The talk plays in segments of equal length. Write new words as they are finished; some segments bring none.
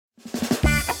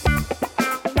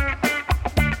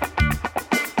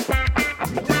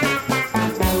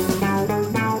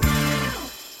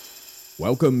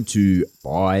Welcome to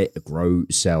Buy, Grow,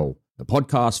 Sell, the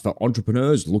podcast for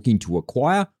entrepreneurs looking to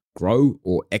acquire, grow,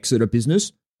 or exit a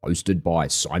business, hosted by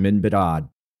Simon Bedard.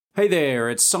 Hey there,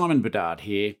 it's Simon Bedard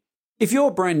here. If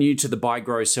you're brand new to the Buy,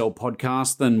 Grow, Sell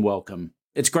podcast, then welcome.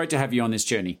 It's great to have you on this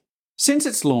journey. Since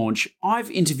its launch,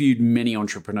 I've interviewed many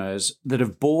entrepreneurs that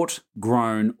have bought,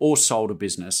 grown, or sold a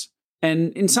business.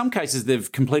 And in some cases,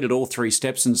 they've completed all three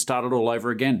steps and started all over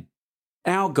again.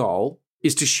 Our goal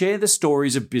is to share the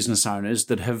stories of business owners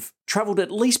that have travelled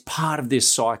at least part of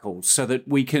this cycle so that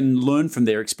we can learn from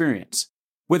their experience.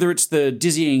 Whether it's the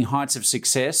dizzying heights of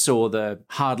success or the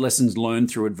hard lessons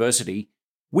learned through adversity,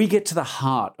 we get to the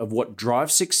heart of what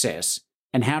drives success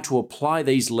and how to apply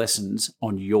these lessons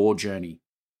on your journey.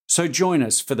 So join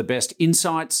us for the best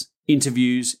insights,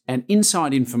 interviews, and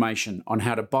inside information on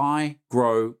how to buy,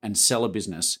 grow, and sell a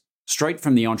business, straight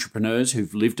from the entrepreneurs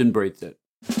who've lived and breathed it.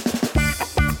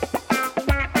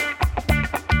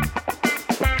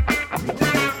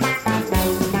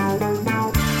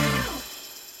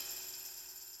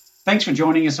 Thanks for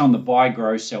joining us on the Buy,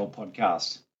 Grow, Sell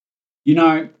podcast. You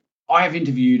know, I have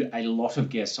interviewed a lot of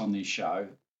guests on this show,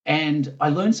 and I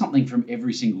learned something from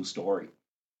every single story.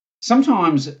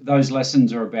 Sometimes those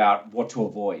lessons are about what to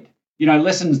avoid. You know,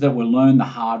 lessons that were learned the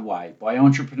hard way by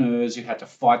entrepreneurs who had to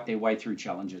fight their way through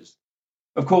challenges.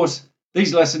 Of course,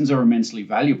 these lessons are immensely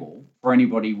valuable for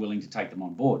anybody willing to take them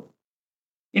on board.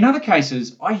 In other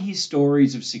cases, I hear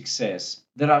stories of success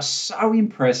that are so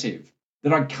impressive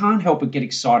that I can't help but get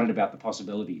excited about the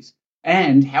possibilities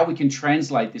and how we can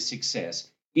translate this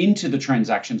success into the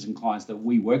transactions and clients that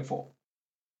we work for.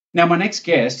 Now, my next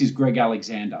guest is Greg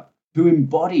Alexander, who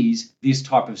embodies this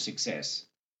type of success.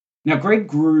 Now, Greg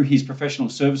grew his professional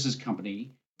services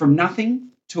company from nothing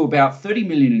to about 30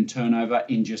 million in turnover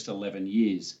in just 11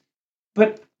 years.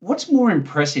 But what's more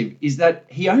impressive is that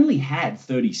he only had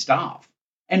 30 staff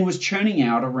and was churning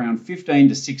out around 15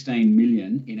 to 16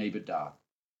 million in EBITDA.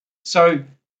 So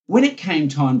when it came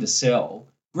time to sell,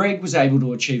 Greg was able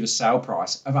to achieve a sale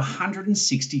price of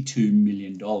 $162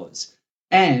 million.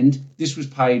 And this was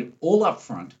paid all up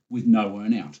front with no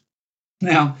earnout.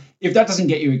 Now, if that doesn't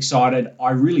get you excited,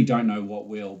 I really don't know what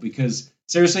will, because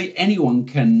seriously, anyone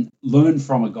can learn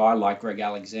from a guy like Greg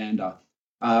Alexander,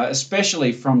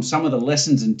 especially from some of the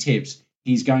lessons and tips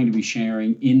he's going to be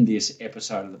sharing in this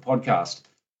episode of the podcast.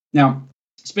 Now,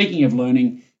 speaking of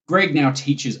learning, Greg now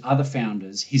teaches other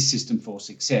founders his system for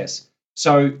success.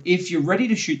 So if you're ready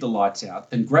to shoot the lights out,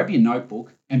 then grab your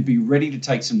notebook and be ready to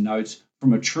take some notes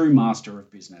from a true master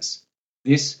of business.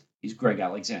 This is Greg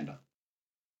Alexander.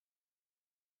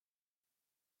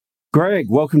 Greg,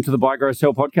 welcome to the Buy, Grow,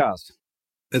 Sell podcast.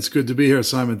 It's good to be here,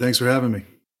 Simon. Thanks for having me.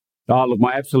 Oh, look,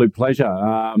 my absolute pleasure.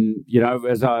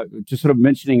 As I just sort of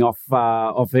mentioning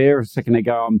off air a second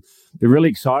ago, I'm really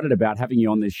excited about having you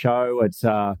on this show. It's,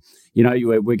 we're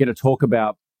going to talk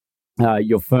about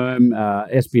your firm,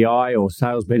 SBI, or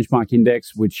Sales Benchmark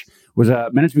Index, which was a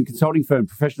management consulting firm,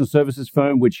 professional services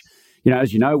firm, which,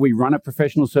 as you know, we run a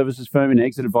professional services firm in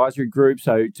exit advisory group.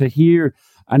 So to hear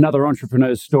another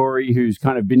entrepreneur's story who's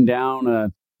kind of been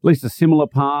down at least a similar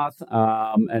path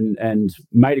and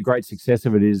made a great success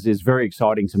of it is very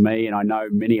exciting to me. And I know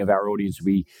many of our audience will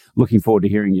be looking forward to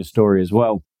hearing your story as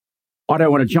well. I don't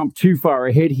want to jump too far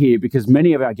ahead here because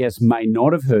many of our guests may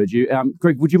not have heard you.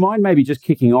 Greg, would you mind maybe just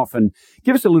kicking off and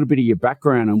give us a little bit of your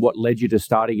background and what led you to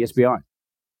starting SBI?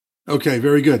 Okay,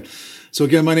 very good. So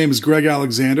again, my name is Greg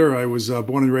Alexander. I was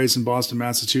born and raised in Boston,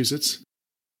 Massachusetts.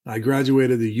 I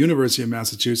graduated the University of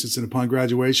Massachusetts, and upon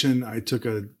graduation, I took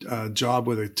a job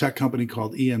with a tech company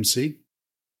called EMC.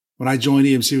 When I joined,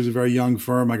 EMC was a very young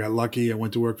firm. I got lucky. I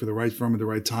went to work for the right firm at the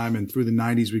right time, and through the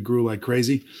 90s, we grew like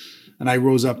crazy, and I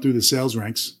rose up through the sales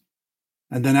ranks.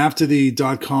 And then after the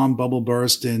dot-com bubble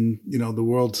burst and, the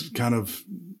world kind of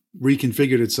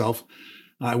reconfigured itself,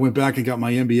 I went back and got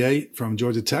my MBA from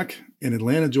Georgia Tech in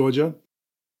Atlanta, Georgia.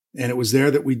 And it was there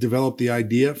that we developed the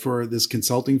idea for this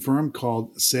consulting firm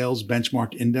called Sales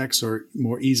Benchmark Index, or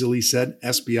more easily said,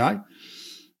 SBI.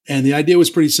 And the idea was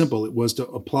pretty simple. It was to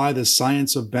apply the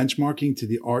science of benchmarking to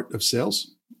the art of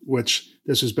sales, which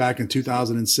this was back in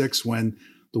 2006 when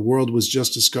the world was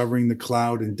just discovering the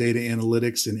cloud and data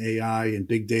analytics and AI and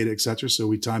big data, et cetera. So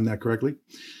we timed that correctly.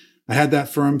 I had that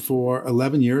firm for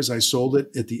 11 years. I sold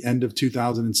it at the end of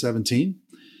 2017.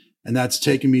 And that's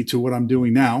taken me to what I'm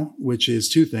doing now, which is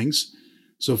two things.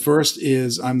 So first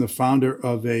is I'm the founder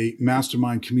of a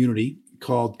mastermind community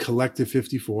called Collective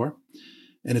 54.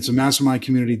 And it's a mastermind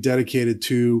community dedicated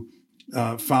to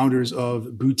founders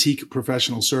of boutique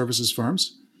professional services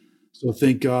firms. So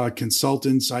think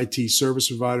consultants, IT service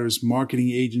providers,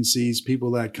 marketing agencies, people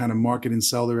that kind of market and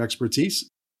sell their expertise.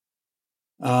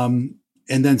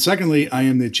 And then secondly, I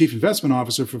am the chief investment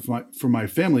officer for my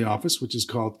family office, which is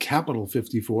called Capital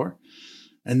 54.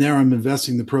 And there I'm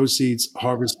investing the proceeds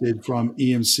harvested from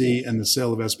EMC and the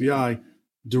sale of SBI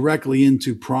directly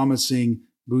into promising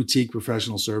boutique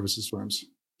professional services firms.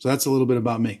 So that's a little bit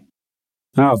about me.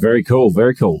 Oh, very cool.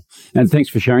 Very cool. And thanks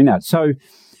for sharing that. So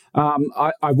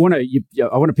I want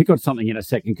to pick on something in a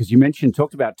second, because you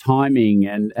talked about timing,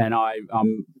 and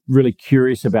I'm really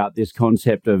curious about this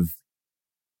concept of,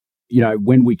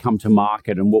 when we come to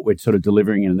market and what we're sort of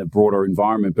delivering in the broader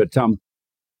environment. But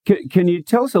can you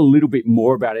tell us a little bit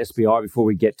more about SBI before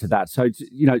we get to that? So,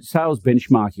 sales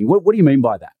benchmarking, what do you mean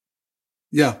by that?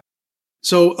 Yeah.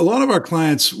 So a lot of our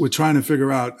clients were trying to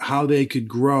figure out how they could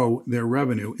grow their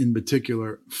revenue, in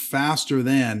particular, faster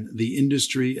than the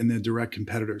industry and their direct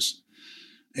competitors.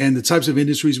 And the types of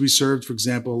industries we served, for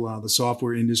example, the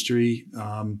software industry,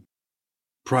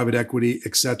 private equity,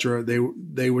 et cetera,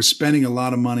 they were spending a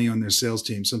lot of money on their sales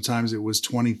team. Sometimes it was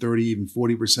 20, 30, even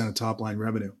 40% of top line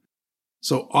revenue.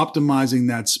 So optimizing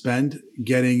that spend,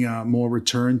 getting more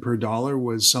return per dollar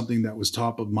was something that was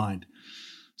top of mind.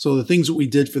 So the things that we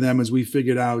did for them is we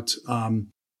figured out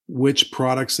which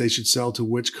products they should sell to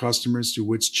which customers, to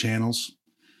which channels.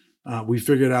 We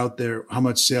figured out how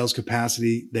much sales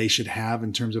capacity they should have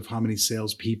in terms of how many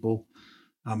salespeople,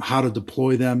 how to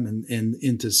deploy them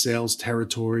into sales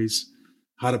territories,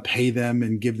 how to pay them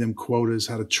and give them quotas,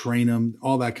 how to train them,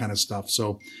 all that kind of stuff.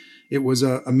 So it was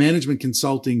a management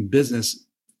consulting business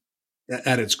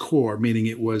at its core, meaning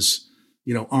it was,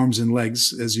 arms and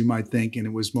legs, as you might think, and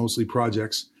it was mostly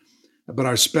projects. But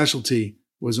our specialty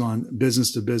was on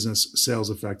business to business sales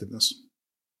effectiveness.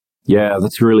 Yeah,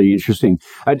 that's really interesting.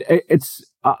 I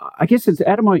guess it's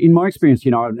in my experience,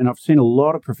 and I've seen a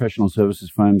lot of professional services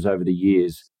firms over the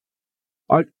years.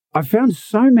 I found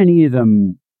so many of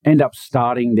them end up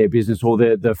starting their business, or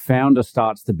the founder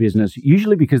starts the business,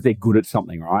 usually because they're good at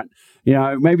something, right?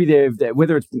 Maybe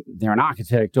whether they're an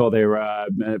architect or they're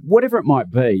whatever it might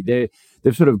be,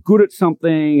 they're sort of good at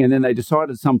something, and then they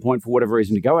decide at some point, for whatever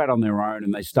reason, to go out on their own,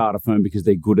 and they start a firm because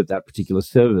they're good at that particular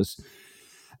service.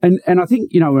 And I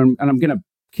think, and I'm going to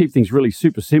keep things really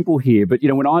super simple here, but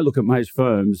when I look at most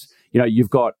firms, you've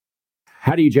got,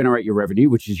 how do you generate your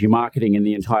revenue, which is your marketing and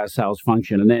the entire sales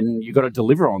function, and then you've got to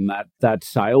deliver on that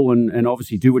sale, and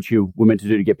obviously do what you were meant to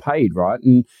do to get paid, right?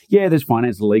 And yeah, there's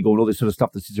finance, legal, and all this sort of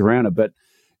stuff that sits around it, but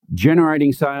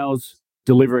generating sales,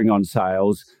 delivering on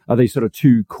sales are these sort of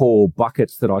two core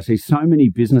buckets that I see so many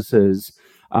businesses,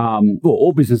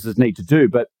 all businesses need to do,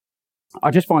 but I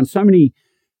just find so many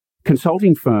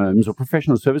consulting firms or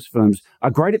professional service firms are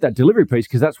great at that delivery piece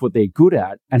because that's what they're good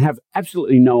at, and have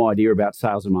absolutely no idea about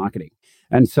sales and marketing.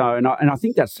 And so, and I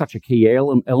think that's such a key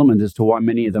element as to why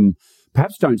many of them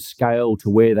perhaps don't scale to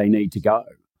where they need to go.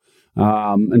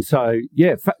 And so,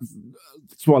 yeah,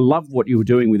 so I love what you were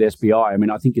doing with SBI. I mean,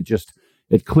 I think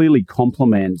it clearly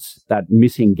complements that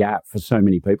missing gap for so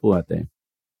many people out there.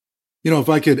 If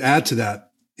I could add to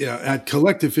that, at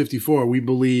Collective 54, we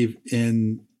believe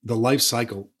in the life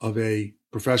cycle of a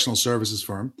professional services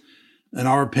firm. In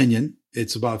our opinion,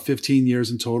 it's about 15 years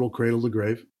in total, cradle to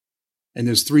grave. And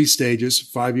there's 3 stages,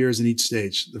 5 years in each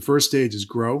stage. The first stage is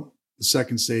grow. The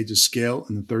second stage is scale.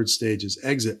 And the third stage is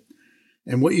exit.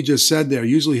 And what you just said there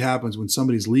usually happens when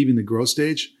somebody's leaving the growth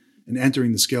stage and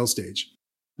entering the scale stage.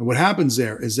 And what happens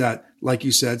there is that, like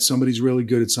you said, somebody's really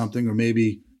good at something, or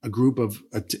maybe a group of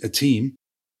a team,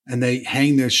 and they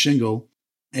hang their shingle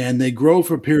and they grow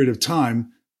for a period of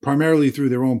time, primarily through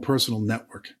their own personal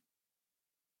network.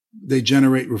 They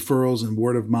generate referrals and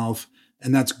word of mouth,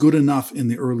 and that's good enough in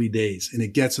the early days. And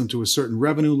it gets them to a certain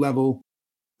revenue level.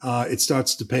 It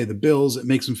starts to pay the bills. It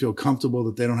makes them feel comfortable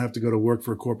that they don't have to go to work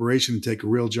for a corporation and take a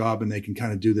real job, and they can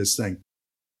kind of do this thing.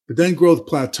 But then growth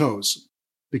plateaus,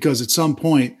 because at some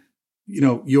point,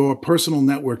 your personal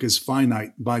network is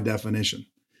finite by definition.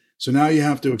 So now you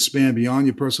have to expand beyond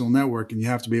your personal network, and you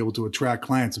have to be able to attract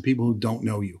clients and people who don't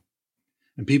know you,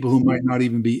 and people who might not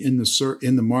even be in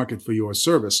the market for your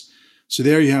service. So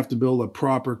there you have to build a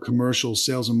proper commercial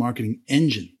sales and marketing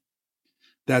engine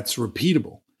that's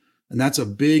repeatable. And that's a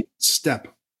big step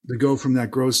to go from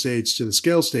that growth stage to the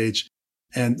scale stage.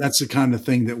 And that's the kind of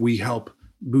thing that we help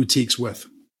boutiques with.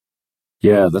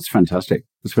 Yeah, that's fantastic.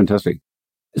 That's fantastic.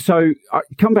 So I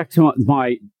come back to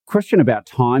my question about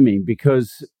timing,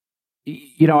 because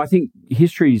I think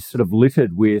history is sort of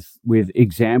littered with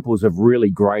examples of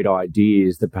really great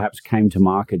ideas that perhaps came to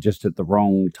market just at the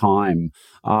wrong time.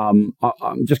 I'm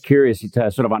just curious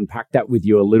to sort of unpack that with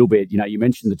you a little bit. You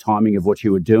mentioned the timing of what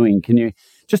you were doing. Can you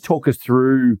just talk us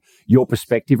through your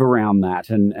perspective around that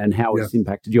and how it's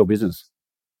impacted your business?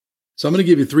 So I'm going to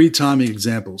give you 3 timing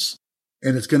examples.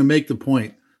 And it's going to make the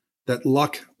point that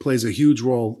luck plays a huge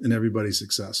role in everybody's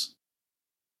success.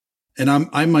 And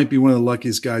I might be one of the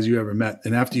luckiest guys you ever met.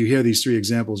 And after you hear these 3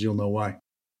 examples, you'll know why.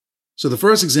 So the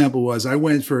first example was I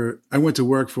went to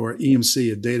work for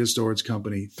EMC, a data storage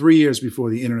company, 3 years before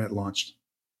the internet launched.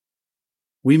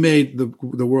 We made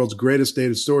the world's greatest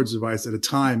data storage device at a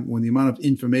time when the amount of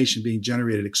information being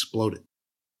generated exploded.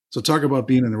 So talk about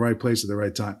being in the right place at the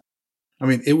right time. I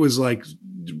mean, it was like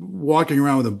walking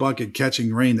around with a bucket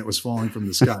catching rain that was falling from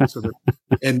the sky.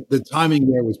 And the timing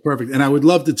there was perfect. And I would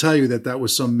love to tell you that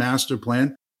was some master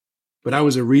plan, but I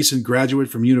was a recent graduate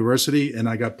from university and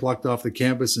I got plucked off the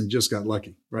campus and just got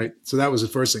lucky, right? So that was the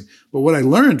first thing. But what I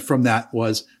learned from that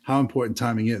was how important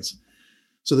timing is.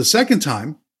 So the second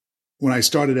time, when I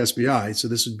started SBI, so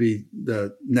this would be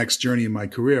the next journey in my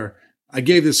career, I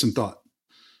gave this some thought.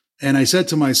 And I said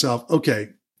to myself, okay,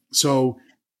 so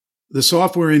the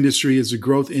software industry is a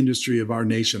growth industry of our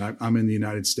nation. I'm in the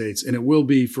United States, and it will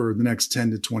be for the next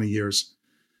 10 to 20 years.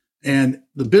 And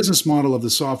the business model of the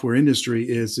software industry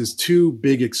is there's 2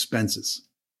 big expenses.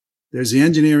 There's the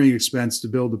engineering expense to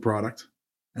build the product,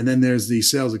 and then there's the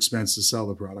sales expense to sell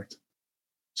the product.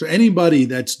 So anybody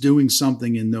that's doing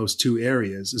something in those 2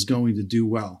 areas is going to do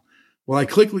well. Well, I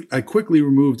quickly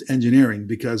removed engineering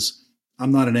because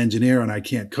I'm not an engineer and I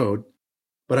can't code.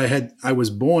 But I was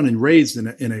born and raised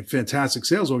in a fantastic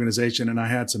sales organization, and I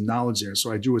had some knowledge there.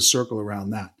 So I drew a circle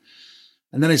around that.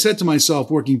 And then I said to myself,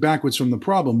 working backwards from the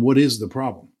problem, what is the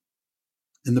problem?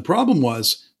 And the problem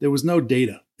was there was no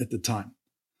data at the time.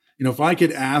 You know, if I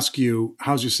could ask you,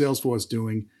 how's your sales force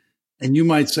doing? And you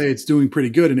might say it's doing pretty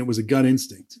good. And it was a gut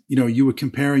instinct. You know, you were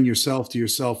comparing yourself to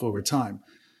yourself over time.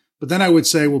 But then I would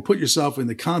say, well, put yourself in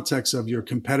the context of your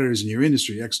competitors in your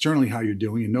industry, externally how you're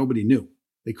doing, and nobody knew.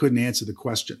 They couldn't answer the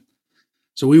question.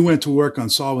 So we went to work on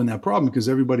solving that problem because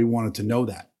everybody wanted to know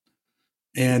that.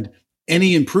 And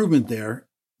any improvement there,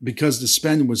 because the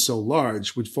spend was so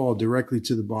large, would fall directly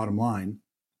to the bottom line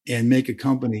and make a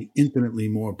company infinitely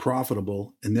more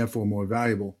profitable and therefore more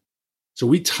valuable. So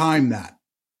we timed that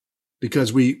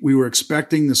because we were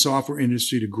expecting the software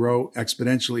industry to grow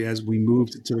exponentially as we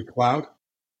moved to the cloud.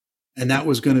 And that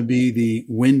was going to be the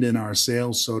wind in our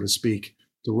sails, so to speak,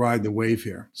 to ride the wave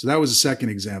here. So that was the second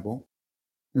example.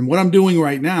 And what I'm doing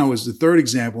right now is the third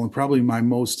example, and probably my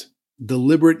most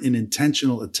deliberate and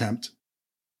intentional attempt,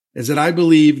 is that I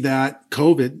believe that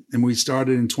COVID, and we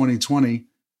started in 2020,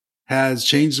 has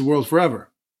changed the world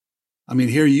forever. I mean,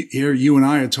 here you and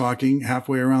I are talking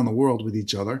halfway around the world with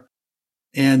each other.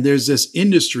 And there's this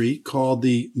industry called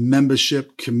the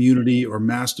membership community or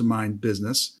mastermind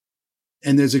business.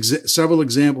 And there's several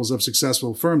examples of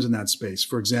successful firms in that space.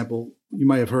 For example, you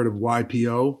might have heard of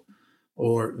YPO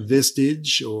or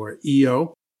Vistage or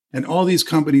EO. And all these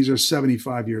companies are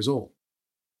 75 years old.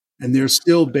 And they're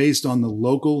still based on the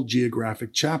local geographic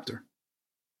chapter.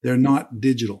 They're not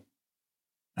digital.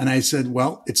 And I said,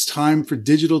 well, it's time for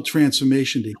digital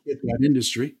transformation to hit that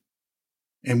industry.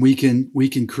 And we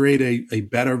can create a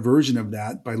better version of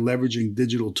that by leveraging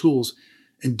digital tools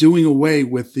and doing away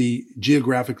with the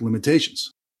geographic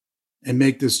limitations and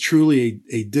make this truly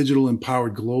a digital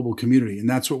empowered global community. And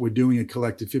that's what we're doing at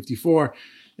Collective 54.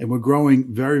 And we're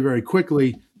growing very, very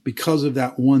quickly because of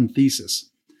that one thesis,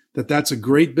 that's a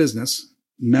great business,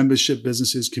 membership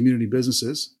businesses, community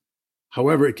businesses.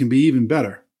 However, it can be even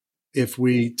better if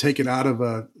we take it out of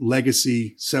a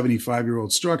legacy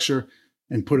 75-year-old structure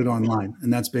and put it online.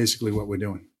 And that's basically what we're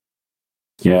doing.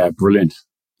 Yeah, brilliant.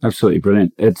 Absolutely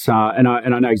brilliant. It's and I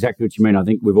know exactly what you mean. I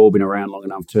think we've all been around long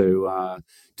enough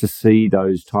to see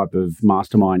those type of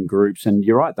mastermind groups, and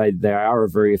you're right. They are a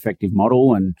very effective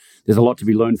model, and there's a lot to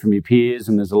be learned from your peers,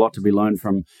 and there's a lot to be learned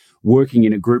from working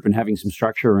in a group and having some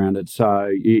structure around it. So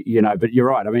you know, but you're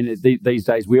right. I mean, these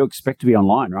days we all expect to be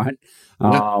online, right?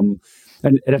 Yeah.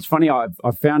 And it's funny,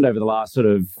 I've found over the last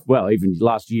even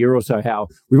last year or so, how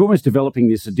we're almost developing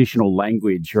this additional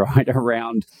language, right,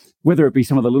 around whether it be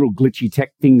some of the little glitchy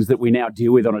tech things that we now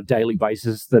deal with on a daily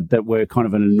basis that were kind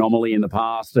of an anomaly in the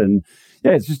past. And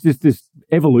yeah, it's just this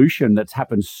evolution that's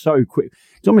happened so quick.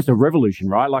 It's almost a revolution,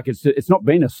 right? Like it's not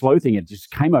been a slow thing. It just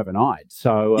came overnight.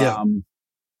 So yeah,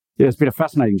 it's been a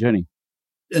fascinating journey.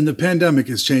 And the pandemic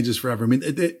has changed this forever. I mean,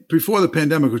 before the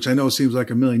pandemic, which I know seems like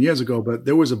a million years ago, but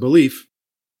there was a belief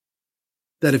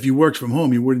that if you worked from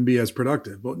home, you wouldn't be as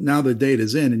productive. But now the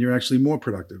data's in and you're actually more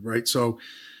productive, right? So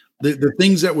the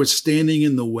things that were standing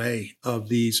in the way of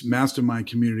these mastermind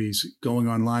communities going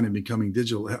online and becoming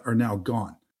digital are now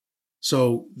gone.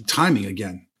 So timing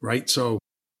again, right? So,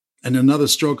 and another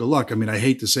stroke of luck. I mean, I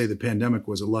hate to say the pandemic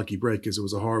was a lucky break because it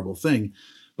was a horrible thing,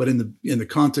 but in the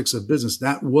context of business,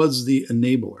 that was the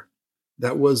enabler.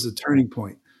 That was the turning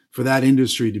point. for that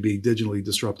industry to be digitally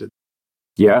disrupted.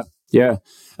 Yeah, yeah.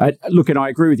 Look, and I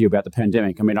agree with you about the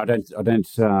pandemic. I mean, I don't.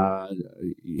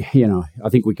 I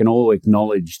think we can all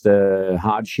acknowledge the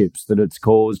hardships that it's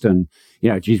caused. And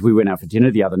geez, we went out for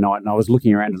dinner the other night, and I was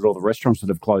looking around at all the restaurants that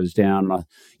have closed down.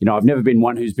 I've never been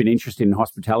one who's been interested in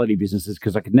hospitality businesses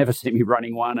because I could never see me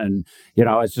running one, and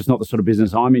it's just not the sort of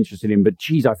business I'm interested in. But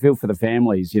geez, I feel for the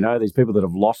families. These people that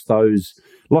have lost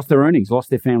their earnings, lost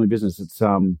their family business.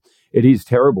 It is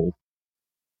terrible.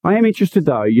 I am interested,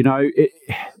 though,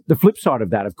 the flip side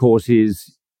of that, of course,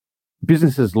 is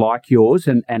businesses like yours,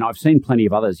 and I've seen plenty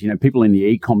of others, people in the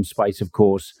e-com space, of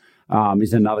course,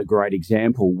 is another great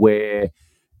example where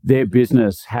their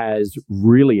business has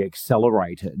really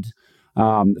accelerated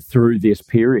through this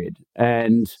period.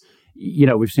 And,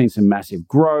 we've seen some massive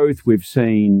growth. We've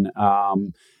seen,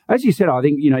 as you said, I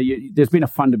think, there's been a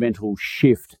fundamental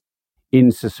shift in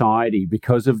society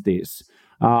because of this.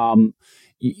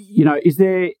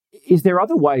 Is there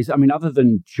other ways, I mean, other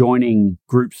than joining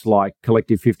groups like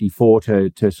Collective 54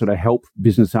 to sort of help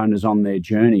business owners on their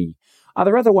journey, are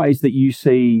there other ways that you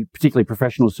see, particularly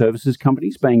professional services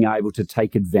companies, being able to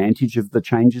take advantage of the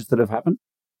changes that have happened?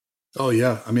 Oh,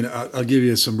 yeah. I mean, I'll give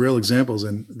you some real examples.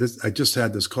 And I just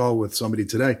had this call with somebody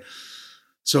today.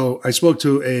 So I spoke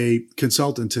to a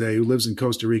consultant today who lives in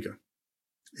Costa Rica,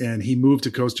 and he moved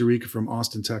to Costa Rica from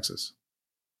Austin, Texas.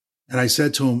 And I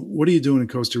said to him, what are you doing in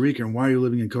Costa Rica? And why are you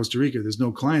living in Costa Rica? There's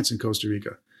no clients in Costa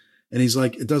Rica. And he's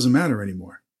like, it doesn't matter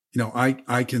anymore.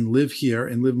 I can live here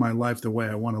and live my life the way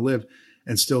I want to live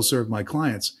and still serve my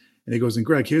clients. And he goes, and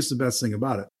Greg, here's the best thing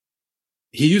about it.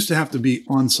 He used to have to be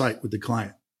on site with the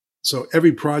client. So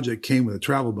every project came with a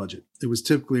travel budget. It was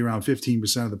typically around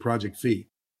 15% of the project fee.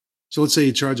 So let's say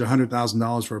you charge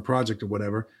 $100,000 for a project or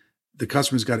whatever. The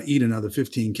customer's got to eat another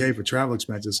 $15K for travel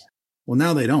expenses. Well,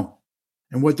 now they don't.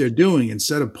 And what they're doing,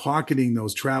 instead of pocketing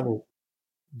those travel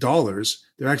dollars,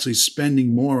 they're actually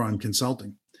spending more on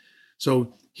consulting.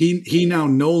 So he now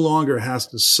no longer has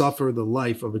to suffer the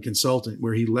life of a consultant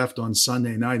where he left on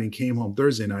Sunday night and came home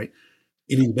Thursday night.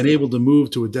 And he's been able to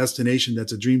move to a destination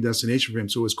that's a dream destination for him.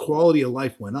 So his quality of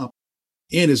life went up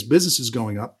and his business is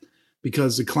going up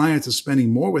because the clients are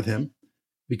spending more with him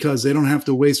because they don't have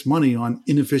to waste money on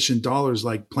inefficient dollars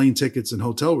like plane tickets and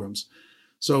hotel rooms.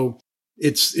 So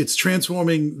it's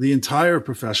transforming the entire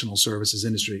professional services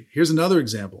industry. Here's another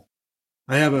example.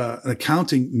 I have an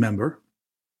accounting member,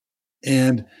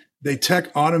 and they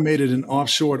tech automated and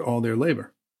offshored all their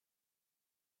labor.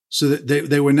 So that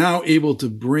they were now able to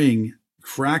bring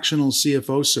fractional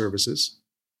CFO services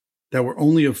that were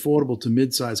only affordable to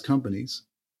mid-sized companies,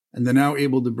 and they're now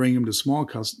able to bring them to small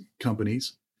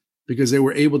companies because they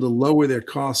were able to lower their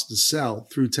cost to sell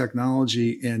through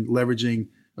technology and leveraging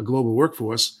a global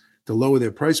workforce to lower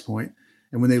their price point.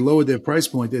 And when they lowered their price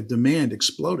point, their demand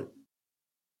exploded.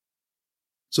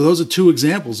 So those are two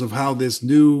examples of how this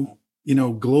new,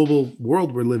 global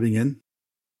world we're living in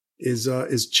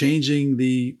is changing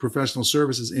the professional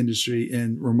services industry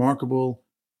in remarkable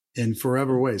and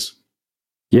forever ways.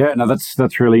 Yeah, no,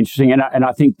 that's really interesting. And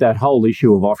I think that whole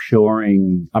issue of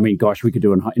offshoring, I mean, gosh, we could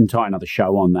do an entire another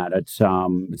show on that. It's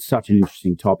such an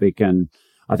interesting topic. And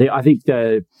I think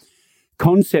the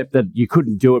concept that you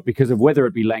couldn't do it because of whether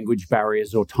it be language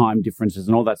barriers or time differences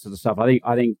and all that sort of stuff.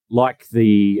 I think like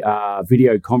the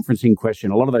video conferencing question,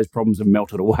 a lot of those problems have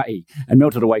melted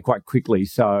away quite quickly.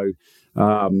 So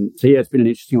yeah, it's been an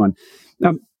interesting one.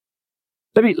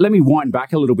 Let me wind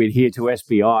back a little bit here to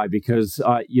SBI because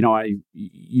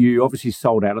you obviously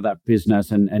sold out of that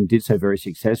business and did so very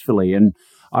successfully. And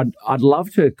I'd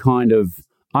love to kind of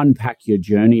unpack your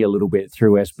journey a little bit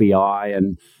through SBI.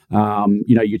 And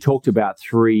you talked about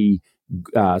three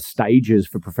stages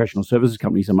for professional services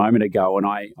companies a moment ago, and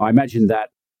I imagine that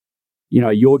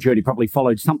your journey probably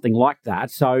followed something like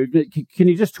that. So can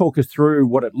you just talk us through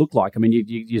what it looked like? I mean,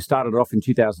 you started off in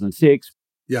 2006.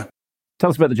 Yeah. Tell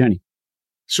us about the journey.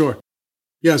 Sure.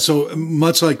 Yeah. So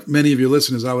much like many of your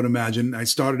listeners, I would imagine, I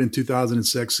started in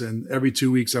 2006, and every 2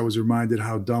 weeks I was reminded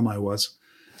how dumb I was.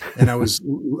 And I was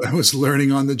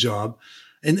learning on the job.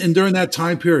 And during that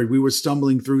time period, we were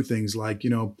stumbling through things like,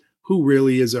 who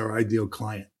really is our ideal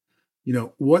client?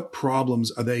 What problems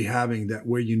are they having that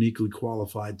we're uniquely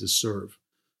qualified to serve?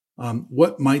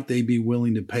 What might they be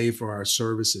willing to pay for our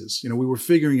services? We were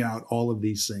figuring out all of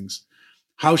these things.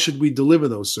 How should we deliver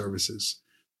those services?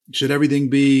 Should everything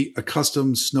be a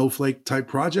custom snowflake type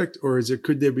project, or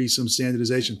could there be some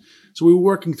standardization? So we were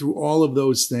working through all of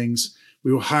those things.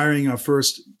 We were hiring our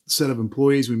first set of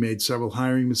employees. We made several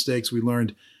hiring mistakes. We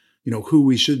learned, who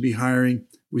we should be hiring.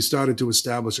 We started to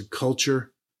establish a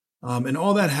culture. And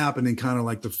all that happened in kind of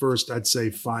like the first, I'd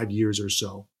say, 5 years or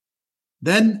so.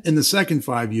 Then in the second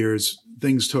 5 years,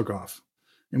 things took off.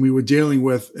 And we were dealing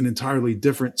with an entirely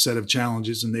different set of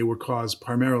challenges, and they were caused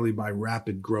primarily by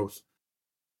rapid growth.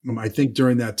 I think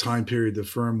during that time period, the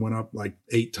firm went up like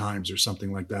 8 times or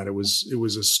something like that. It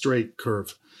was a straight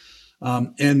curve.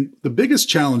 And the biggest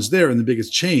challenge there and the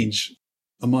biggest change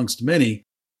amongst many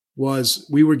was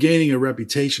we were gaining a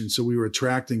reputation. So we were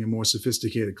attracting a more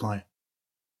sophisticated client,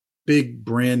 big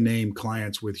brand name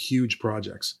clients with huge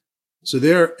projects. So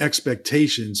their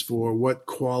expectations for what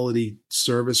quality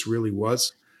service really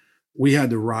was, we had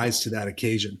to rise to that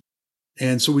occasion.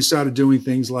 And so we started doing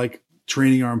things like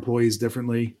training our employees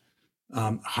differently,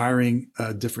 hiring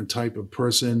a different type of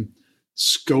person,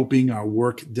 scoping our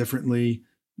work differently,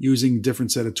 using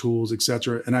different set of tools, et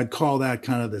cetera. And I'd call that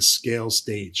kind of the scale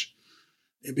stage.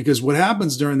 Because what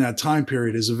happens during that time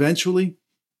period is eventually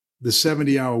the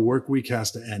 70-hour work week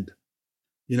has to end.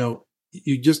 You know,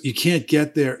 you can't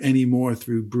get there anymore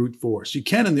through brute force. You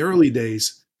can in the early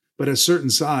days, but at a certain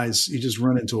size, you just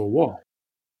run into a wall.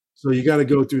 So you got to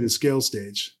go through the scale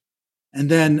stage. And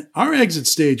then our exit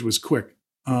stage was quick.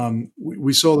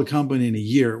 We sold the company in a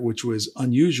year, which was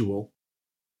unusual.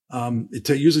 It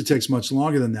usually takes much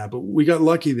longer than that, but we got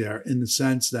lucky there in the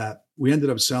sense that we ended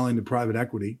up selling to private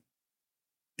equity.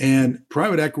 And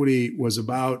private equity was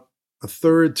about a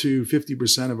third to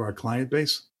 50% of our client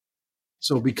base.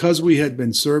 So because we had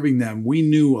been serving them, we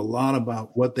knew a lot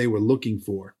about what they were looking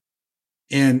for.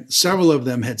 And several of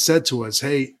them had said to us,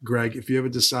 hey, Greg, if you ever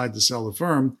decide to sell the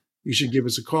firm, you should give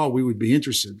us a call. We would be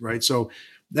interested, right? So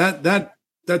that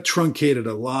truncated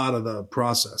a lot of the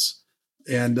process.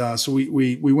 And so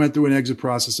we went through an exit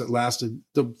process that lasted,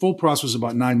 the full process was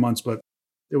about 9 months, but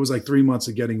it was like 3 months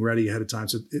of getting ready ahead of time.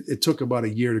 So it took about a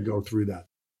year to go through that.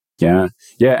 Yeah.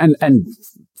 And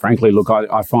frankly, look,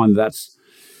 I find that's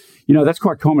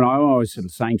quite common. I'm always sort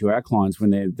of saying to our clients when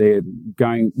they're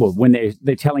going, well, when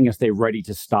they're telling us they're ready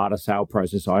to start a sale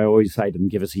process, I always say to them,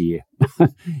 give us a year.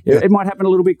 It might happen a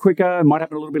little bit quicker, it might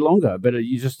happen a little bit longer, but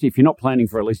if you're not planning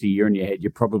for at least a year in your head,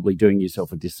 you're probably doing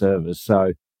yourself a disservice.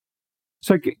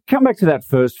 So come back to that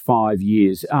first 5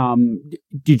 years.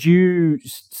 Did you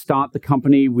start the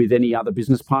company with any other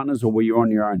business partners, or were you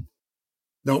on your own?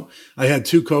 No, I had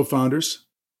 2 co-founders.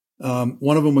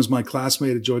 One of them was my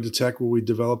classmate at Georgia Tech, where we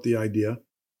developed the idea.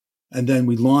 And then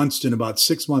we launched, and about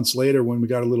 6 months later, when we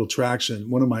got a little traction,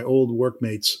 one of my old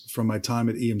workmates from my time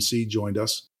at EMC joined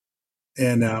us.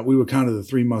 And we were kind of the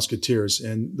 3 musketeers.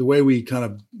 And the way we kind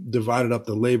of divided up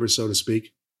the labor, so to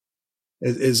speak,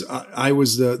 is I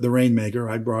was the rainmaker.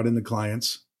 I brought in the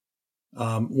clients.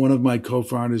 One of my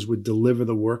co-founders would deliver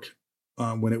the work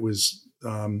when it was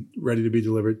ready to be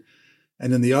delivered.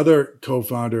 And then the other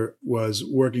co-founder was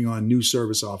working on new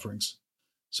service offerings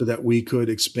so that we could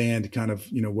expand kind of,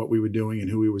 what we were doing and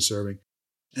who we were serving.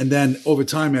 And then over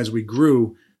time, as we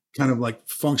grew, kind of like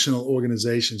functional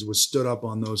organizations were stood up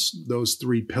on those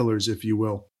 3 pillars, if you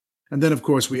will. And then, of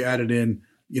course, we added in,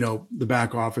 the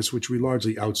back office, which we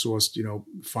largely outsourced,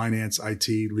 finance,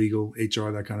 IT, legal, HR,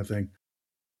 that kind of thing.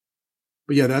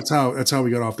 But yeah, that's how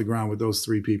we got off the ground with those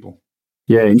 3 people.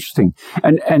 Yeah, interesting.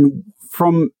 And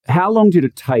from how long did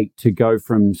it take to go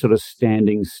from sort of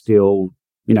standing still,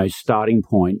 starting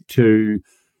point to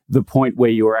the point where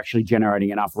you were actually generating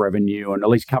enough revenue and at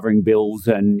least covering bills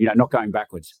and, not going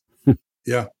backwards?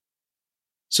 Yeah.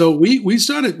 So we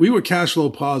were cash flow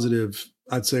positive,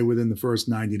 I'd say, within the first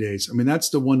 90 days. I mean, that's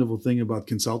the wonderful thing about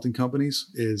consulting companies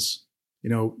is,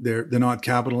 they're not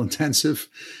capital intensive.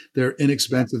 They're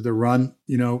inexpensive to run,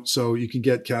 so you can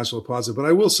get cash flow positive. But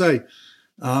I will say,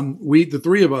 the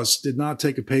 3 of us did not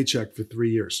take a paycheck for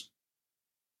 3 years.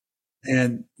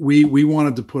 And we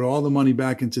wanted to put all the money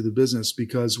back into the business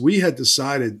because we had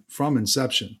decided from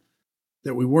inception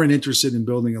that we weren't interested in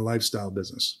building a lifestyle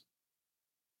business.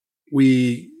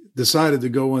 We decided to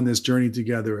go on this journey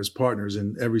together as partners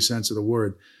in every sense of the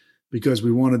word because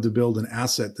we wanted to build an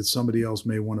asset that somebody else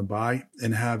may want to buy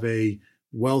and have a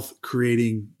wealth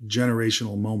creating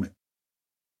generational moment.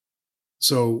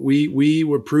 So we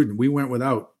were prudent. We went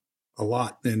without a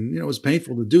lot, and it was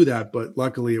painful to do that, but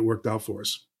luckily it worked out for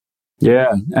us.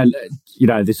 Yeah, and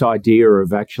this idea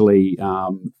of actually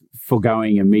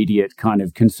foregoing immediate kind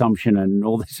of consumption and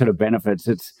all these sort of benefits,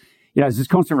 it's this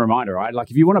constant reminder, right? Like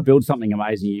if you want to build something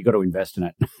amazing, you've got to invest in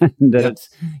it. And it's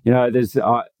there's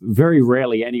very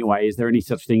rarely anyway is there any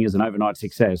such thing as an overnight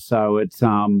success. So it's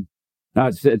I'm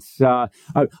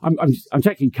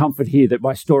taking comfort here that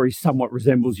my story somewhat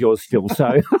resembles yours still.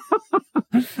 So,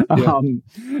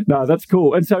 no, that's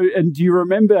cool. And do you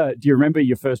remember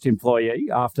your first employee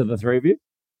after the 3 of you?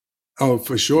 Oh,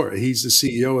 for sure. He's the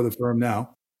CEO of the firm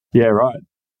now. Yeah, right.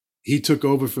 he took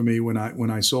over for me when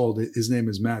I sold. His name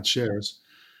is Matt Shares.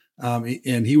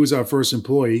 And he was our first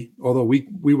employee, although we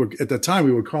were at the time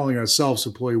we were calling ourselves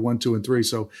employee 1, 2, and 3.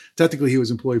 So technically he was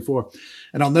employee 4.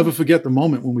 And I'll never forget the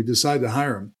moment when we decided to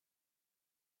hire him.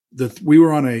 We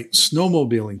were on a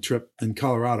snowmobiling trip in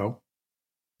Colorado,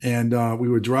 and we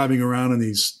were driving around in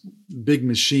these big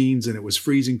machines, and it was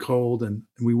freezing cold. And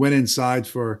we went inside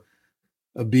for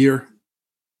a beer,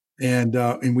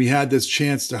 and we had this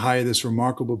chance to hire this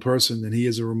remarkable person, and he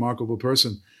is a remarkable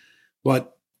person,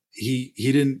 but he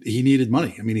needed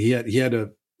money. I mean, he had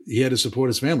to support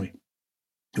his family,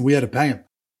 and we had to pay him.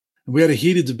 And we had a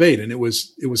heated debate, and it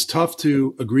was tough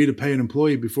to agree to pay an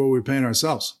employee before we were paying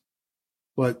ourselves.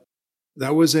 But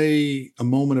that was a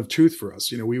moment of truth for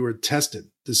us. We were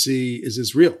tested to see, is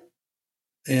this real?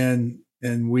 And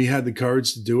we had the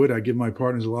courage to do it. I give my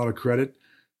partners a lot of credit.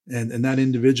 And that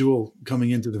individual coming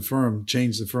into the firm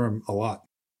changed the firm a lot.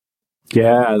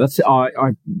 Yeah,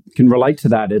 I can relate to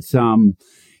that. It's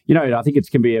I think it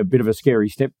can be a bit of a scary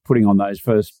step putting on those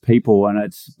first people,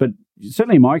 but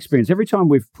certainly in my experience, every time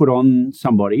we've put on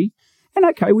somebody, and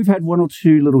okay, we've had one or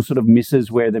two little sort of misses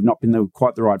where they've not been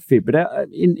quite the right fit, but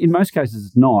in most cases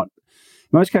it's not.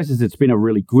 In most cases it's been a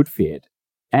really good fit,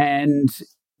 and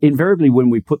invariably when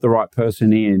we put the right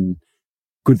person in,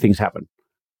 good things happen.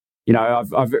 I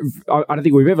don't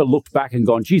think we've ever looked back and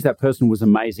gone, geez, that person was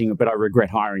amazing, but I regret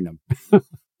hiring them.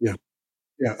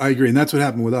 Yeah, I agree. And that's what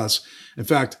happened with us. In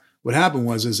fact, what happened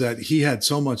is that he had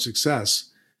so much success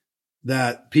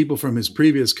that people from his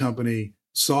previous company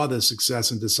saw the success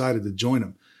and decided to join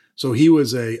him. So he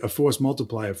was a force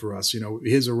multiplier for us.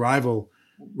 His arrival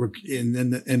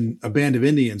and a band of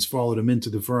Indians followed him into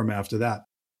the firm after that.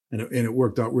 And it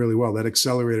worked out really well. That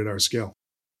accelerated our scale.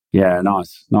 Yeah,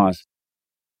 nice.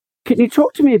 Can you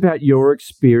talk to me about your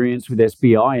experience with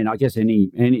SBI, and I guess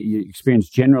any experience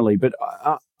generally? But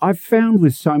I've found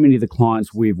with so many of the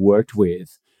clients we've worked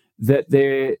with that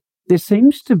there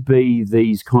seems to be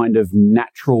these kind of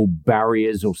natural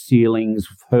barriers or ceilings,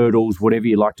 hurdles, whatever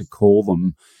you like to call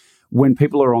them, when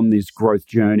people are on this growth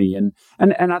journey. And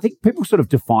I think people sort of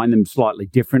define them slightly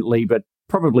differently, but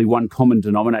probably one common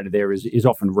denominator there is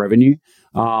often revenue.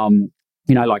 And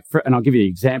I'll give you an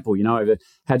example. I've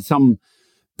had some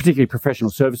particularly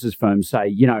professional services firms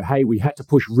say, hey, we had to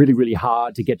push really, really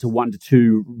hard to get to 1 to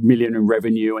 2 million in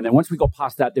revenue. And then once we got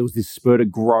past that, there was this spurt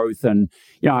of growth. And,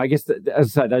 I guess,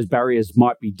 as I say, those barriers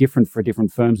might be different for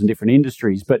different firms and different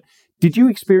industries. But did you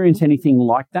experience anything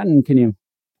like that? And can you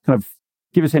kind of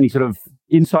give us any sort of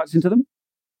insights into them?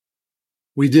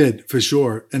 We did, for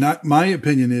sure. And my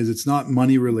opinion is it's not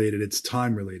money related, it's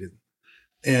time related.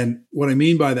 And what I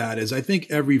mean by that is I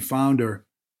think every founder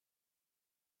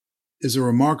is a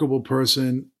remarkable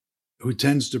person who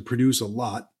tends to produce a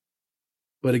lot.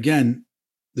 But again,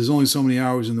 there's only so many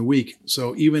hours in the week.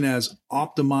 So even as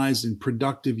optimized and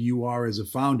productive you are as a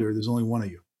founder, there's only one of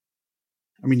you.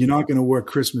 I mean, you're not going to work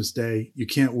Christmas Day. You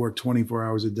can't work 24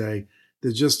 hours a day.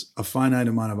 There's just a finite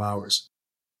amount of hours.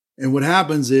 And what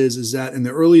happens is that in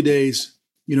the early days,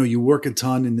 you work a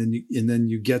ton and then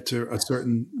you get to a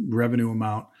certain revenue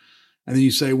amount. And then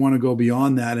you say, want to go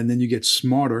beyond that. And then you get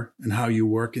smarter in how you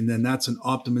work. And then that's an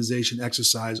optimization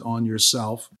exercise on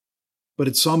yourself. But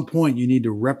at some point, you need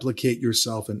to replicate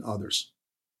yourself in others.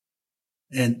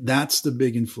 And that's the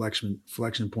big inflection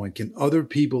point. Can other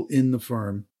people in the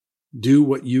firm do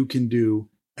what you can do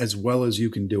as well as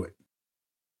you can do it?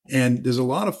 And there's a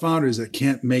lot of founders that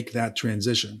can't make that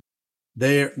transition.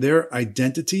 Their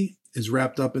identity is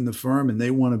wrapped up in the firm and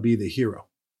they want to be the hero.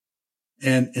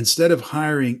 And instead of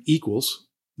hiring equals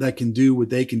that can do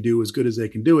what they can do as good as they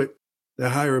can do it, they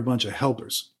hire a bunch of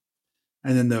helpers.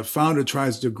 And then the founder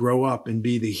tries to grow up and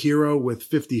be the hero with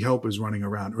 50 helpers running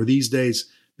around, or these days,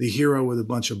 the hero with a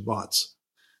bunch of bots.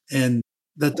 And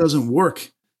that doesn't work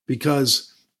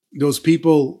because those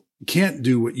people can't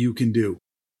do what you can do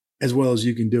as well as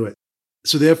you can do it.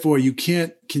 So therefore, you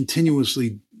can't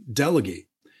continuously delegate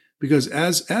because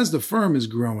as the firm is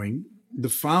growing, the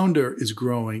founder is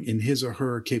growing in his or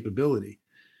her capability,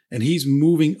 and he's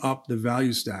moving up the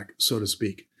value stack, so to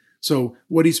speak. So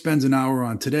what he spends an hour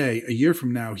on today, a year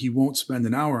from now, he won't spend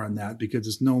an hour on that because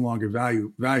it's no longer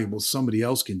valuable. Somebody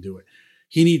else can do it.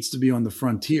 He needs to be on the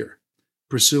frontier,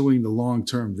 pursuing the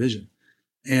long-term vision.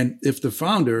 And if the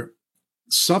founder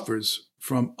suffers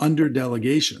from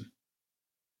under-delegation,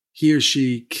 he or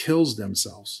she kills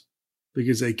themselves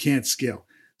because they can't scale.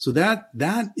 So that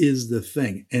is the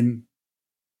thing. And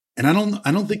I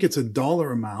don't think it's a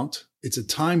dollar amount. It's a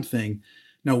time thing.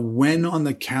 Now, when on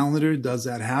the calendar does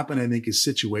that happen, I think is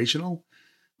situational.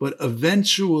 But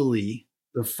eventually,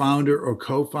 the founder or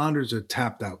co-founders are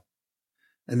tapped out.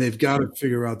 and they've got to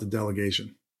figure out the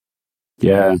delegation.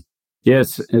 Yeah.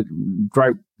 Yes.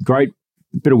 Great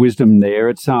bit of wisdom there.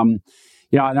 It's, I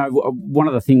know one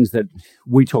of the things that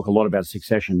we talk a lot about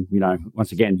succession,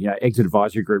 once again, Exit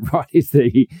Advisory Group, right, is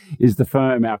the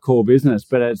firm, our core business.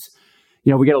 But it's,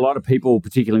 we get a lot of people,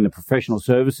 particularly in the professional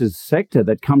services sector,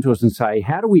 that come to us and say,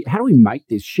 how do we make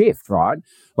this shift, right?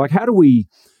 Like, how do we,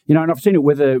 and I've seen it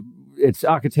whether it's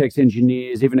architects,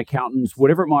 engineers, even accountants,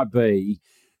 whatever it might be,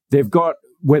 they've got,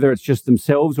 whether it's just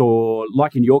themselves or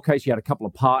like in your case, you had a couple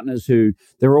of partners who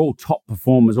they're all top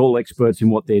performers, all experts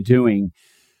in what they're doing.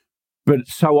 But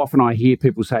so often I hear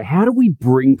people say, how do we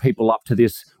bring people up to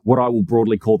this, what I will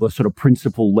broadly call the sort of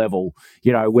principal level,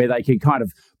 where they can kind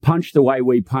of punch the way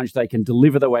we punch, they can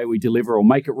deliver the way we deliver or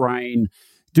make it rain,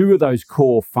 do those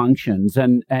core functions.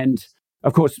 And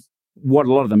of course, what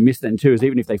a lot of them miss then too is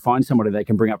even if they find somebody they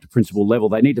can bring up to principal level,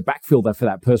 they need to backfill that for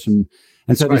that person.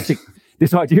 And so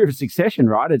this idea of succession,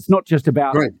 right? It's not just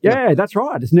about, that's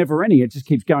right. It's never ending. It just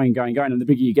keeps going. And the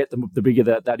bigger you get, the bigger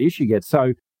that issue gets.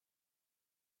 So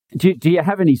do you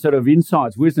have any sort of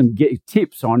insights, wisdom,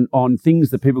 tips on things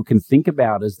that people can think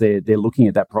about as they're looking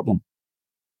at that problem?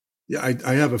 Yeah,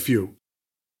 I have a few.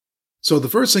 So the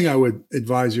first thing I would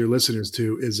advise your listeners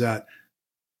to is that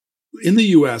in the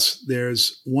US,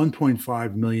 there's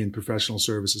 1.5 million professional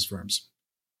services firms.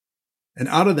 And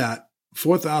out of that,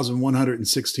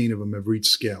 4,116 of them have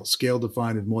reached scale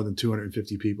defined as more than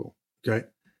 250 people. Okay.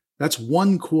 That's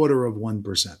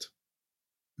 1/4%.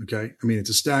 Okay. I mean, it's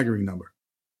a staggering number.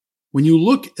 When you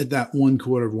look at that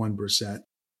 1/4%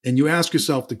 and you ask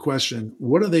yourself the question,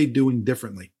 what are they doing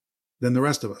differently than the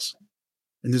rest of us?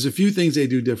 And there's a few things they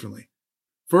do differently.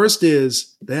 First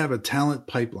is they have a talent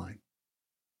pipeline,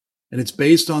 and it's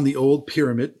based on the old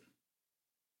pyramid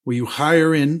where you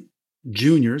hire in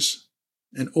juniors,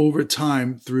 and over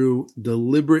time, through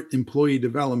deliberate employee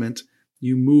development,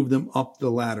 you move them up the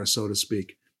ladder, so to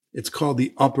speak. It's called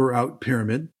the upper out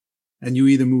pyramid, and you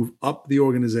either move up the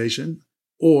organization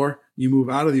or you move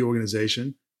out of the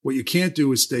organization. What you can't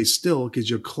do is stay still because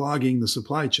you're clogging the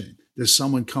supply chain. There's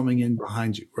someone coming in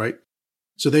behind you, right?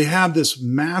 So they have this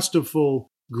masterful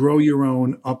grow your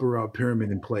own upper out pyramid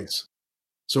in place.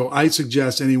 So I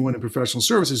suggest anyone in professional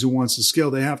services who wants to scale,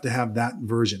 they have to have that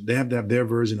version. They have to have their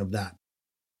version of that.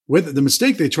 The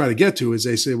mistake they try to get to is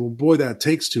they say, well, boy, that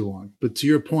takes too long. But to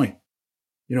your point,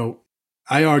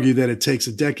 I argue that it takes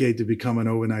a decade to become an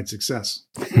overnight success.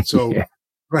 So,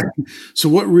 right. So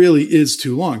what really is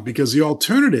too long? Because the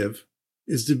alternative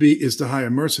is to hire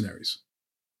mercenaries,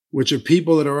 which are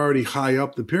people that are already high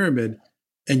up the pyramid,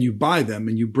 and you buy them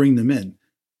and you bring them in.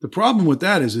 The problem with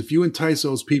that is if you entice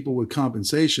those people with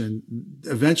compensation,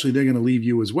 eventually they're going to leave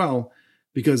you as well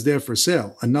because they're for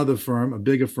sale. Another firm, a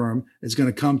bigger firm, is going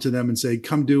to come to them and say,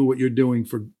 come do what you're doing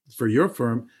for your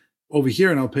firm over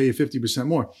here and I'll pay you 50%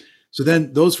 more. So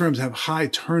then those firms have high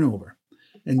turnover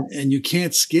and you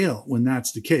can't scale when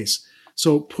that's the case.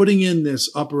 So putting in this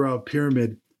upper out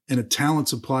pyramid and a talent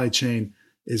supply chain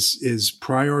is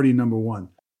priority number one.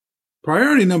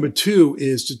 Priority number two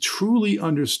is to truly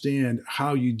understand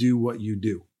how you do what you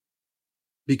do.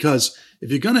 Because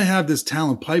if you're going to have this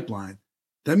talent pipeline,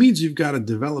 that means you've got to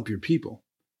develop your people.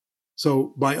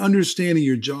 So by understanding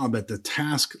your job at the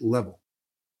task level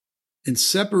and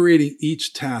separating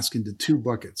each task into two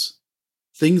buckets,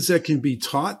 things that can be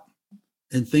taught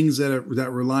and things that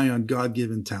rely on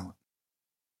God-given talent.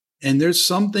 And there's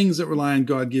some things that rely on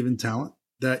God-given talent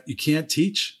that you can't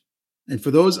teach. And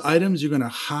for those items, you're going to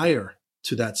hire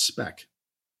to that spec.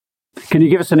 Can you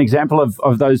give us an example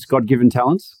of those God-given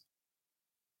talents?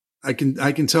 I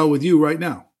can tell with you right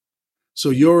now. So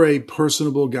you're a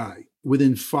personable guy.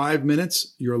 Within 5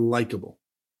 minutes, you're likable.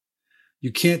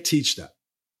 You can't teach that.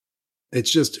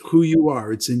 It's just who you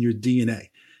are. It's in your DNA.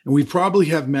 And we probably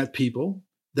have met people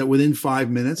that within 5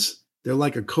 minutes, they're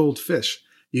like a cold fish.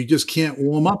 You just can't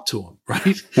warm up to them,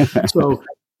 right? So,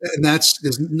 and that's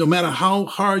no matter how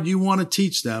hard you want to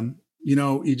teach them,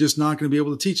 you're just not going to be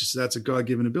able to teach it. So that's a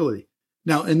God-given ability.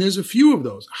 Now, and there's a few of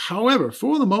those. However,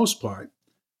 for the most part,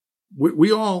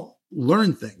 we all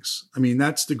learn things. I mean,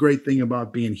 that's the great thing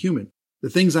about being human. The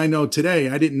things I know today,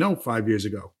 I didn't know 5 years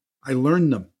ago. I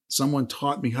learned them. Someone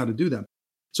taught me how to do them.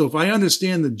 So if I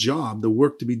understand the job, the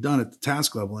work to be done at the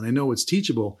task level, and I know it's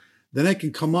teachable, then I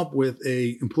can come up with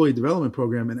a employee development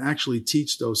program and actually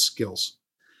teach those skills.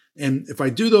 And if I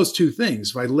do those two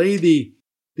things, if I lay the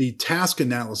task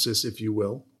analysis, if you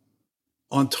will,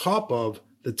 on top of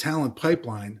the talent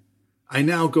pipeline, I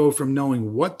now go from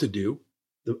knowing what to do,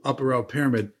 the upper out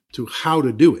pyramid, to how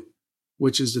to do it,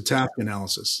 which is the task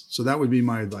analysis. So that would be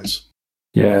my advice.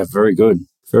 Yeah, very good.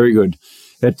 Very good.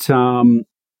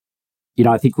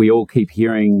 I think we all keep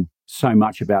hearing so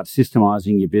much about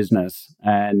systemizing your business,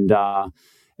 and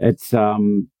it's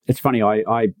funny.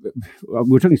 I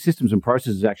we're talking systems and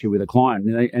processes actually with a client,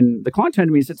 and the client turned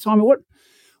to me and said, "Simon,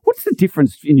 what's the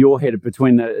difference in your head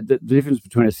between the difference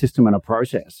between a system and a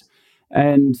process?"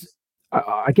 And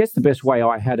I guess the best way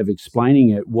I had of explaining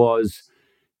it was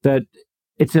that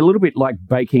it's a little bit like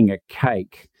baking a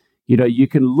cake. You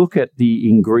can look at the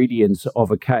ingredients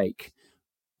of a cake,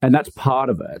 and that's part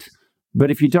of it. But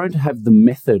if you don't have the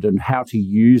method and how to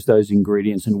use those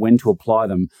ingredients and when to apply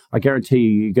them, I guarantee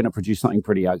you're going to produce something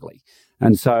pretty ugly.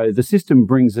 And so the system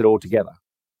brings it all together.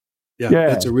 Yeah,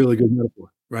 that's a really good metaphor,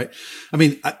 right? I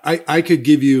mean, I could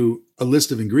give you a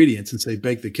list of ingredients and say,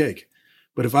 bake the cake.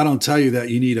 But if I don't tell you that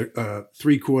you need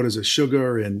 3/4 of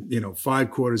sugar and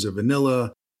 5/4 of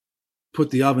vanilla,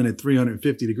 put the oven at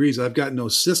 350 degrees, I've got no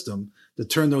system to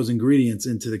turn those ingredients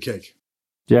into the cake.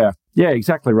 Yeah,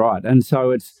 exactly right. And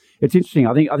so it's interesting.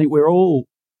 I think we're all.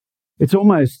 It's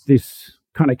almost this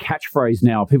kind of catchphrase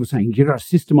now. People saying you got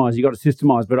to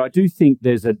systemize. But I do think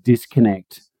there's a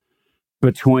disconnect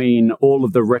between all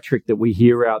of the rhetoric that we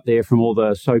hear out there from all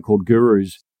the so-called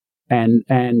gurus and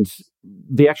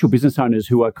the actual business owners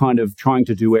who are kind of trying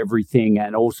to do everything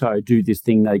and also do this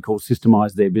thing they call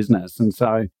systemize their business. And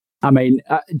so, I mean,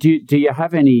 do you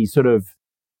have any sort of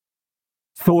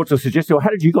thoughts or suggestions, or how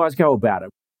did you guys go about it?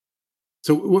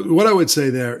 So what I would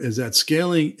say there is that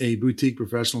scaling a boutique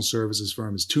professional services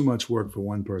firm is too much work for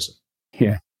one person.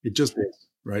 Yeah. It just is,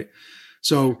 right?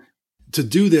 So to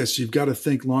do this, you've got to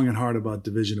think long and hard about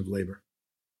division of labor.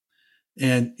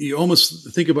 And you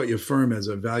almost think about your firm as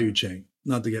a value chain,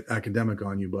 not to get academic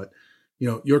on you, but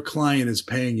your client is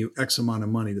paying you X amount of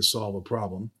money to solve a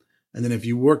problem. And then if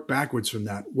you work backwards from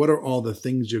that, what are all the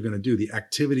things you're going to do, the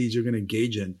activities you're going to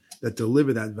engage in that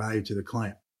deliver that value to the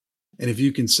client? And if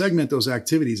you can segment those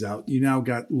activities out, you now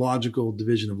got logical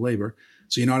division of labor.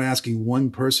 So you're not asking one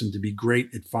person to be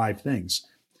great at 5 things.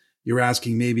 You're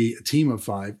asking maybe a team of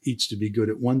 5 each to be good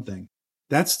at one thing.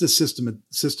 That's the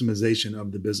systemization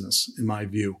of the business, in my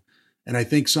view. And I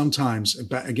think sometimes,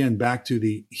 again, back to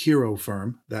the hero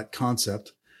firm, that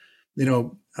concept,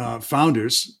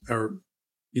 founders are,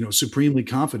 supremely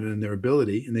confident in their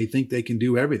ability and they think they can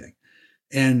do everything.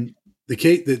 And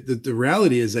the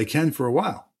reality is they can for a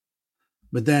while.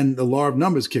 But then the law of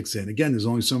numbers kicks in. Again, there's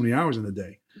only so many hours in a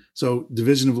day. So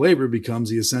division of labor becomes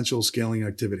the essential scaling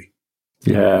activity.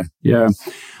 Yeah.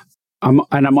 And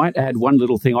I might add one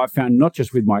little thing I found, not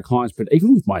just with my clients, but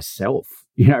even with myself,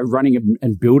 running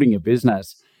and building a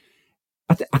business.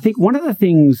 I think one of the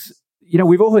things,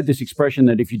 we've all heard this expression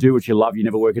that if you do what you love, you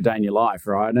never work a day in your life,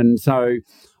 right? And so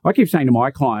I keep saying to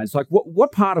my clients, like,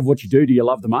 what part of what you do you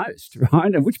love the most,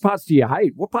 right? And which parts do you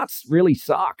hate? What parts really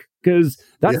suck? Because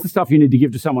that's the stuff you need to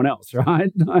give to someone else,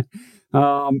 right? Not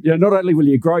only will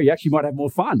you grow, you actually might have more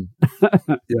fun.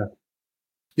 Yeah.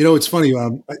 It's funny.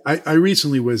 I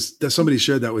recently somebody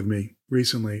shared that with me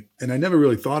recently, and I never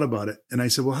really thought about it. And I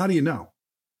said, well, how do you know?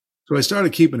 So I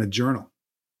started keeping a journal.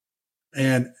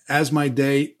 And as my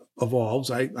day evolves,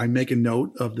 I make a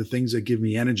note of the things that give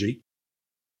me energy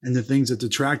and the things that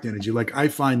detract energy. Like I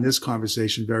find this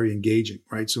conversation very engaging,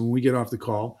 right? So when we get off the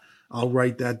call, I'll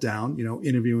write that down.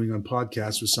 Interviewing on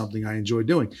podcasts was something I enjoy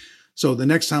doing. So the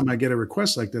next time I get a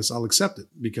request like this, I'll accept it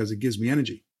because it gives me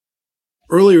energy.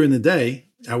 Earlier in the day,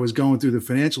 I was going through the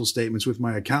financial statements with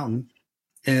my accountant,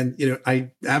 and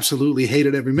I absolutely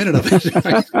hated every minute of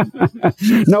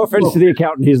it. No offense to the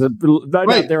accountant;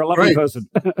 they're a lovely person.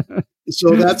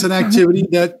 So that's an activity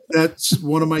that's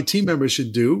one of my team members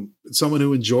should do. Someone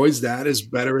who enjoys that is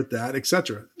better at that,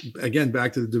 etc. Again,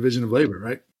 back to the division of labor,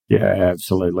 right? Yeah,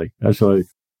 absolutely. So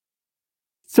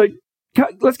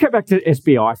let's go back to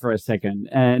SBI for a second,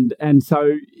 and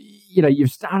so.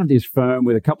 You've started this firm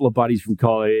with a couple of buddies from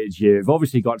college. You've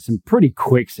obviously got some pretty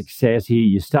quick success here.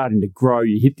 You're starting to grow.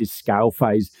 You hit this scale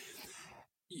phase.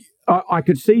 I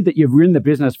could see that you've run the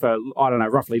business for, I don't know,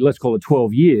 roughly, let's call it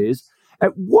 12 years.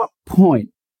 At what point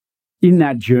in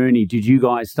that journey did you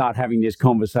guys start having this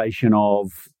conversation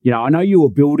of, I know you were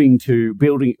build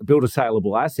a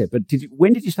saleable asset, but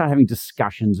when did you start having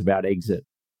discussions about exit?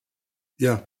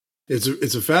 Yeah, it's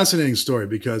a fascinating story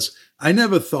because I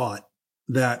never thought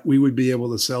that we would be able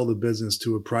to sell the business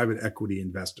to a private equity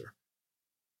investor.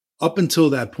 Up until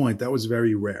that point, that was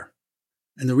very rare.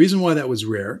 And the reason why that was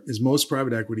rare is most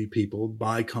private equity people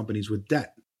buy companies with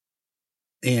debt.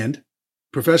 And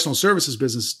professional services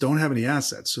businesses don't have any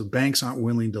assets, so banks aren't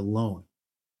willing to loan.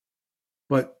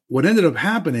 But what ended up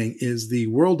happening is the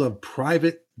world of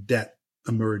private debt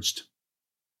emerged.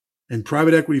 And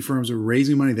private equity firms were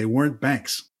raising money. They weren't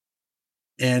banks.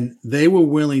 And they were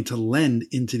willing to lend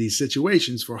into these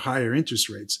situations for higher interest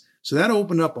rates. So that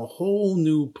opened up a whole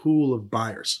new pool of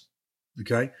buyers.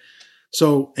 Okay.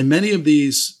 So, and many of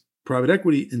these private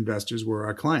equity investors were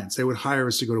our clients. They would hire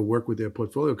us to go to work with their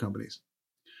portfolio companies.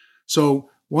 So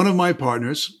one of my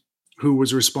partners, who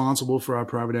was responsible for our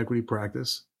private equity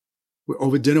practice, were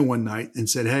over dinner one night and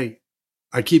said, "Hey,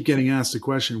 I keep getting asked the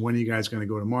question, when are you guys going to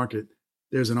go to market?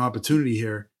 There's an opportunity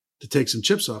here to take some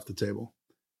chips off the table."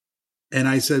 And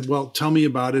I said, "Well, tell me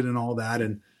about it," and all that.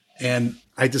 And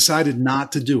I decided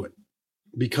not to do it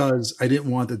because I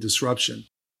didn't want the disruption.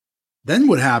 Then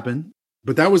what happened?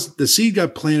 But that was, the seed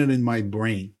got planted in my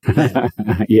brain.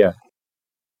 Yeah.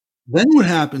 Then what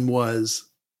happened was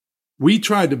we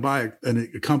tried to buy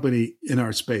a company in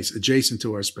our space, adjacent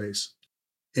to our space.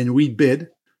 And we bid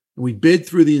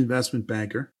through the investment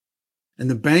banker. And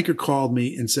the banker called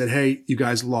me and said, "Hey, you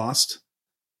guys lost.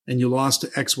 And you lost to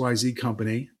XYZ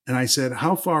company." And I said,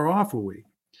 "How far off were we?"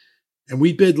 And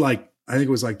we bid I think it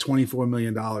was like $24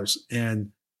 million.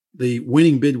 And the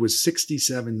winning bid was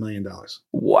 $67 million.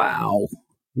 Wow.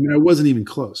 I mean, I wasn't even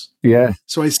close. Yeah.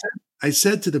 So I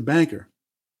said to the banker,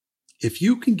 "If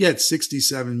you can get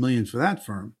 $67 million for that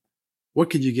firm, what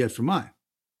can you get for mine?"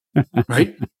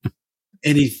 Right?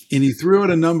 And he threw out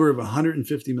a number of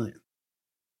 $150 million.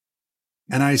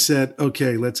 And I said,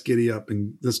 "Okay, let's giddy up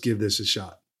and let's give this a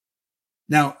shot."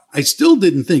 Now, I still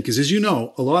didn't think, because as you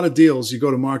know, a lot of deals you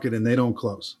go to market and they don't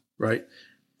close, right?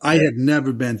 I had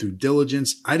never been through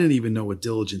diligence. I didn't even know what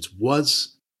diligence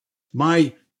was.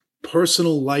 My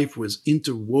personal life was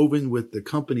interwoven with the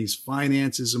company's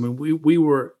finances. I mean, we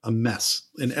were a mess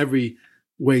in every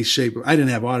way, shape. I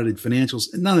didn't have audited financials,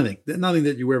 nothing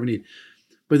that you ever need.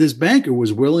 But this banker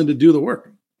was willing to do the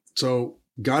work. So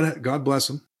God bless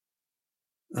him.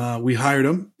 We hired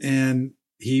him, and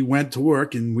he went to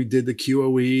work, and we did the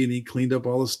QOE, and he cleaned up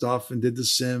all the stuff and did the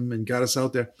SIM and got us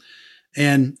out there.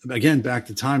 And again, back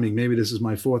to timing. Maybe this is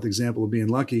my fourth example of being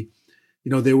lucky.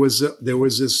 You know, there was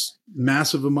this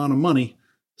massive amount of money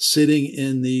sitting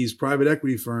in these private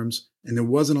equity firms, and there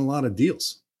wasn't a lot of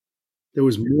deals. There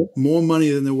was more money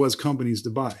than there was companies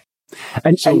to buy.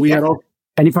 And so we had all.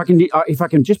 And if I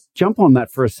can just jump on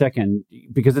that for a second,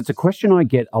 because it's a question I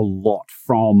get a lot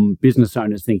from business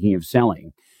owners thinking of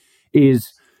selling,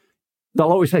 is they'll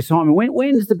always say, "Simon,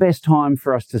 when's the best time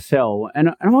for us to sell?" And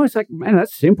I'm always like, "Man,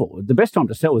 that's simple. The best time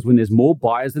to sell is when there's more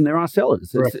buyers than there are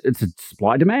sellers. Right. It's a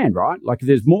supply demand, right? Like if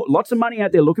there's lots of money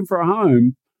out there looking for a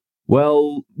home,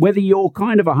 well, whether you're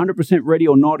kind of 100% ready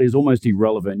or not is almost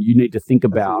irrelevant. You need to think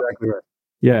about Exactly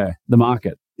right. the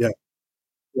market." Yeah.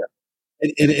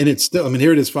 And it's still, I mean,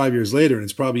 here it is 5 years later, and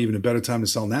it's probably even a better time to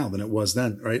sell now than it was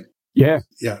then, right? Yeah.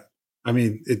 Yeah. I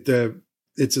mean,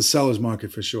 it's a seller's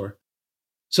market for sure.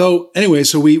 So anyway,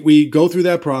 so we go through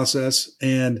that process,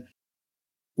 and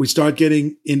we start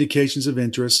getting indications of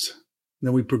interest. And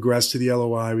then we progress to the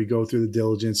LOI, we go through the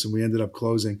diligence, and we ended up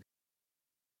closing.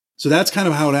 So that's kind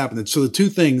of how it happened. So the two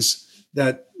things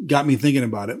that got me thinking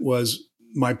about it was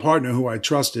my partner, who I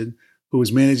trusted, who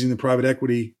was managing the private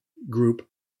equity group,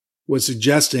 was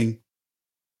suggesting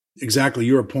exactly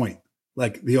your point.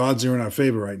 Like, the odds are in our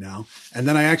favor right now. And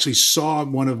then I actually saw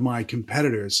one of my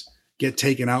competitors get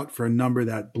taken out for a number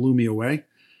that blew me away.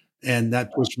 And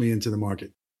that pushed me into the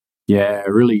market. Yeah,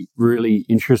 really, really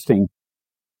interesting.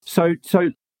 So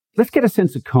let's get a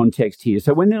sense of context here.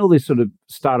 So when all this sort of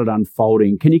started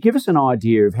unfolding, can you give us an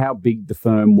idea of how big the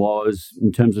firm was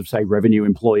in terms of, say, revenue,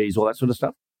 employees, all that sort of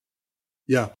stuff?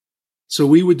 Yeah. So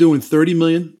we were doing 30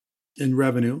 million in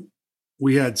revenue.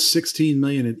 We had 16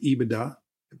 million in EBITDA,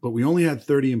 but we only had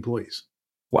 30 employees.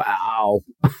 Wow.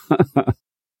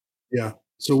 Yeah.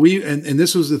 So and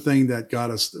this was the thing that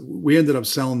got us, we ended up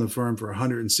selling the firm for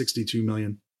 162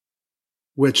 million,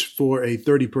 which for a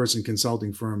 30-person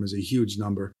consulting firm is a huge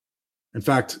number. In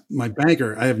fact, my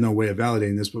banker, I have no way of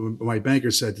validating this, but my banker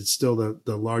said it's still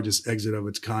the largest exit of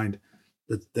its kind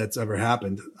that's ever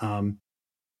happened.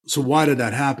 So why did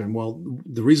that happen? Well,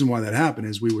 the reason why that happened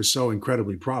is we were so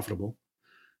incredibly profitable,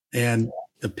 and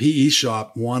a PE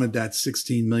shop wanted that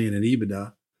 16 million in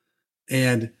EBITDA.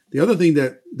 And the other thing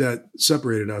that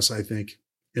separated us, I think,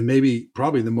 and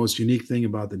probably the most unique thing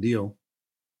about the deal,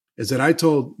 is that I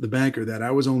told the banker that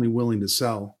I was only willing to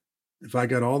sell if I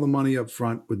got all the money up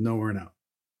front with no earnout.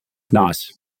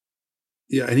 Nice.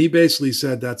 Yeah. And he basically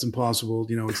said, "That's impossible.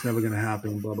 You know, it's never going to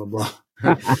happen, blah, blah, blah."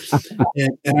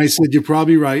 and I said, "You're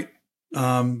probably right."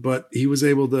 But he was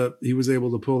able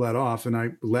to pull that off. And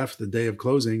I left the day of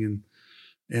closing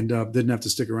and didn't have to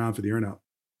stick around for the earnout.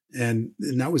 And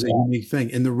that was a unique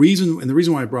thing. And the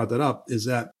reason why I brought that up is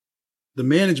that the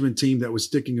management team that was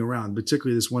sticking around,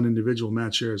 particularly this one individual,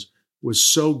 Matt Shares, was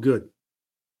so good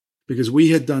because we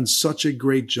had done such a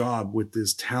great job with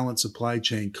this talent supply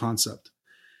chain concept.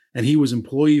 And he was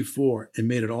employee 4 and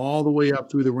made it all the way up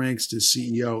through the ranks to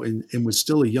CEO and was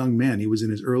still a young man. He was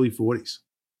in his early 40s.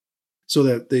 So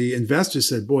that the investors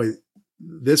said, boy,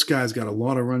 this guy's got a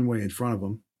lot of runway in front of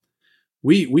him.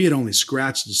 We had only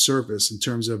scratched the surface in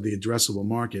terms of the addressable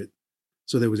market.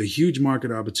 So there was a huge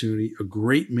market opportunity, a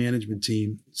great management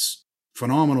team,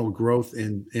 phenomenal growth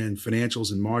in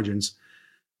financials and margins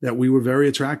that we were very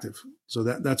attractive. So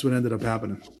that's what ended up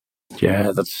happening.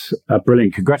 Yeah, that's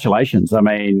brilliant. Congratulations. I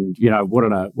mean, what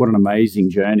an amazing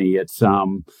journey. It's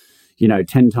 10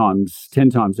 times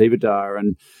EBITDA,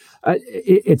 and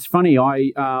it's funny.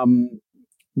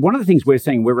 One of the things we're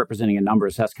seeing, we're representing a number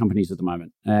of SaaS companies at the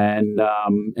moment, and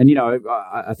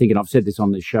I think, and I've said this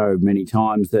on this show many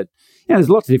times, that there's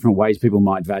lots of different ways people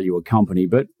might value a company,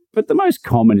 but the most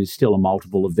common is still a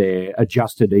multiple of their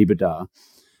adjusted EBITDA.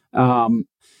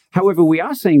 However, we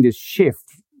are seeing this shift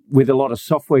with a lot of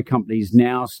software companies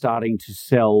now starting to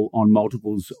sell on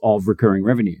multiples of recurring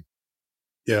revenue.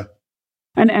 Yeah.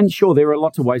 And sure, there are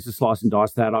lots of ways to slice and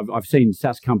dice that. I've seen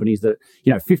SaaS companies that,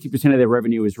 50% of their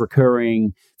revenue is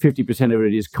recurring, 50% of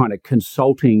it is kind of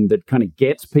consulting that kind of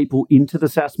gets people into the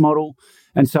SaaS model.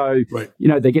 And so, right.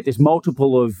 They get this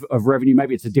multiple of revenue.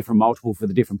 Maybe it's a different multiple for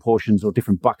the different portions or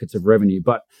different buckets of revenue,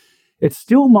 but it's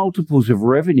still multiples of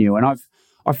revenue. And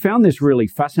I found this really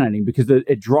fascinating because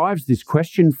it drives this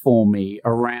question for me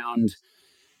around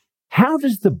how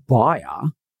does the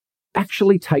buyer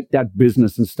actually take that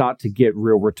business and start to get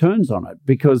real returns on it?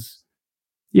 Because,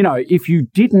 if you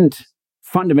didn't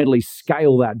fundamentally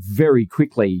scale that very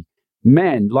quickly,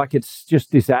 man, like it's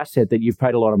just this asset that you've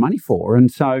paid a lot of money for.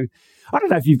 And so I don't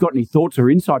know if you've got any thoughts or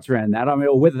insights around that. I mean,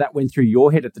 or whether that went through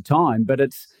your head at the time, but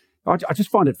I just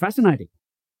find it fascinating.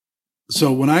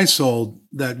 So when I sold,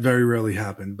 that very rarely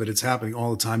happened, but it's happening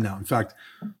all the time now. In fact,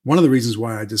 one of the reasons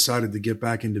why I decided to get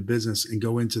back into business and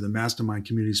go into the mastermind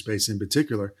community space in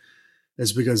particular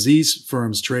is because these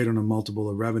firms trade on a multiple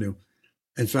of revenue.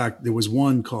 In fact, there was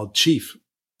one called Chief,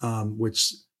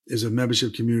 which is a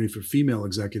membership community for female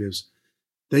executives.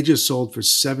 They just sold for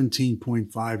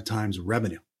 17.5 times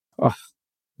revenue. Oh,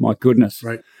 my goodness.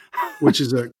 Right. Which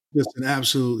is just an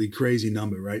absolutely crazy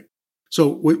number, right? So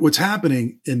what's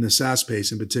happening in the SaaS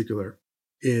space in particular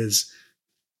is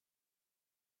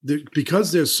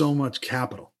because there's so much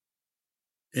capital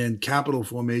and capital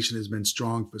formation has been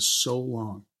strong for so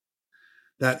long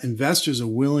that investors are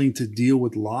willing to deal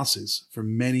with losses for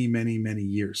many, many, many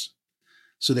years.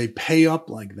 So they pay up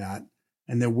like that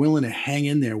and they're willing to hang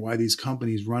in there while these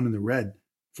companies run in the red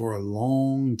for a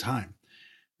long time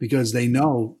because they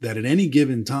know that at any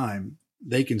given time,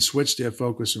 they can switch their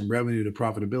focus from revenue to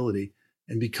profitability.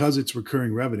 And because it's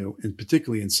recurring revenue, and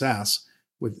particularly in SaaS,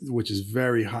 which is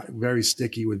very high, very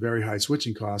sticky with very high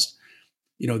switching costs,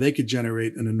 they could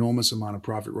generate an enormous amount of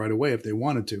profit right away if they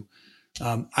wanted to.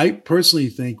 I personally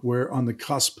think we're on the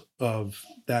cusp of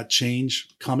that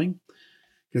change coming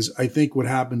because I think what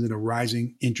happens in a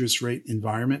rising interest rate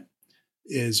environment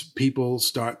is people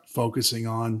start focusing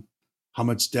on how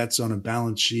much debt's on a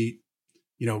balance sheet.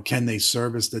 Can they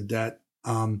service the debt?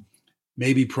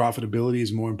 Maybe profitability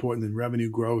is more important than revenue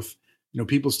growth.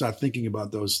 People start thinking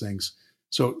about those things.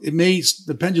 So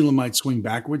the pendulum might swing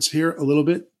backwards here a little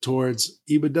bit towards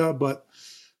EBITDA, but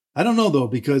I don't know though,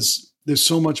 because there's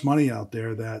so much money out there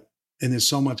and there's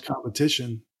so much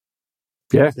competition.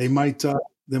 Yeah. They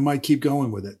might keep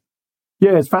going with it.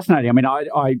 Yeah, it's fascinating. I mean,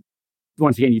 I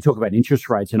once again, you talk about interest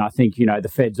rates, and I think,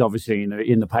 the Fed's obviously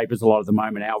in the papers a lot at the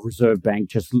moment. Our Reserve Bank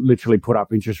just literally put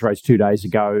up interest rates 2 days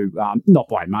ago, not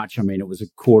by much. I mean, it was a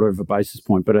quarter of a basis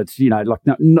point, but it's, not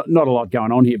a lot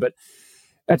going on here. But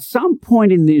at some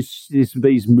point in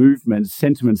these movements,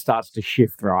 sentiment starts to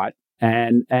shift, right?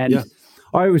 And yeah.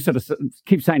 I always sort of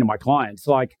keep saying to my clients,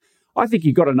 like, I think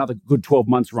you've got another good 12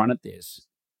 months run at this.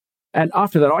 And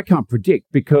after that, I can't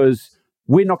predict because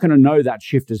we're not going to know that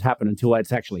shift has happened until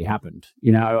it's actually happened.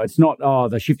 It's not,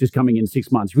 the shift is coming in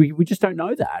 6 months. We just don't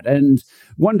know that. And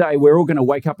one day we're all going to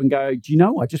wake up and go, do you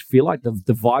know, I just feel like the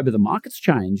vibe of the market's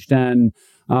changed. And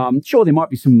sure, there might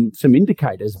be some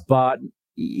indicators, but,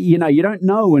 you don't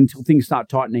know until things start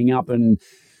tightening up and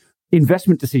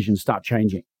investment decisions start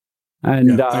changing.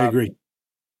 And yeah, I agree.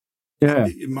 Yeah.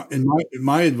 In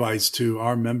my advice to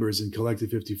our members in Collective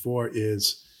 54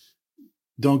 is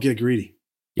don't get greedy.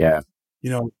 Yeah.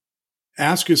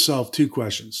 Ask yourself 2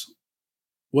 questions.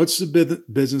 What's the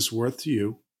business worth to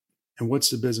you? And what's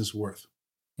the business worth?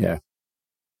 Yeah.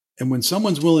 And when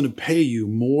someone's willing to pay you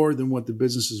more than what the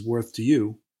business is worth to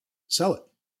you, sell it.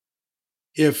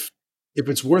 If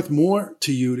it's worth more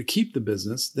to you to keep the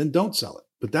business, then don't sell it.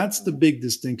 But that's the big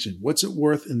distinction. What's it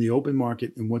worth in the open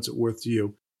market and what's it worth to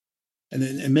you?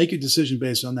 And make a decision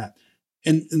based on that.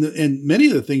 And many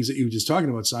of the things that you were just talking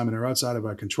about, Simon, are outside of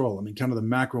our control. I mean, kind of the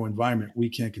macro environment we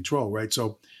can't control, right?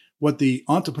 So what the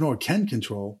entrepreneur can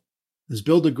control is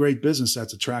build a great business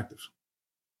that's attractive.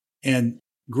 And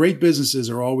great businesses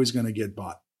are always going to get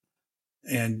bought.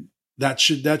 And that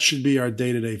should be our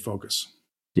day-to-day focus.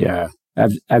 Yeah,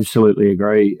 absolutely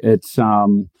agree. It's, I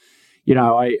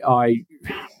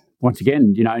once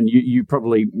again, and you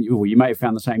probably, you may have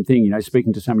found the same thing,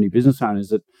 speaking to so many business owners,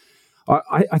 that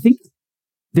I think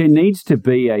there needs to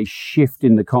be a shift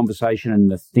in the conversation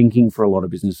and the thinking for a lot of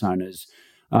business owners.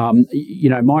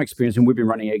 My experience, and we've been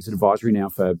running Exit Advisory now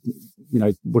for,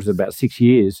 about 6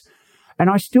 years. And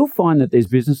I still find that there's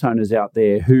business owners out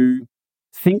there who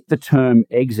think the term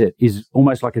exit is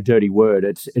almost like a dirty word.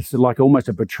 It's like almost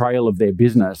a betrayal of their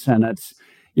business. And it's,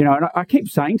 and I keep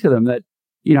saying to them that,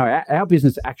 our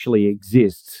business actually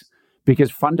exists because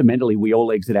fundamentally we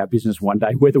all exit our business one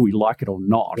day, whether we like it or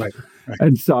not. Right.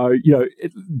 And so,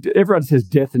 everyone says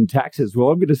death and taxes. Well,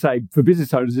 I'm going to say for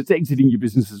business owners, it's exiting your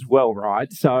business as well,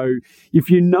 right? So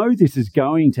if you know this is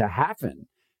going to happen,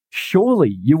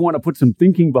 surely you want to put some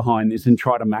thinking behind this and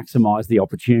try to maximize the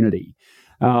opportunity.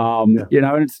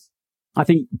 And I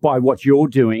think by what you're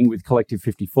doing with Collective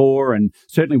 54 and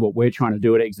certainly what we're trying to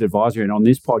do at Exit Advisory and on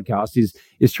this podcast is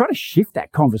try to shift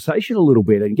that conversation a little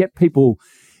bit and get people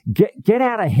get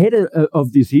out ahead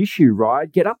of this issue, right?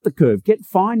 Get up the curve,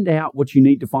 find out what you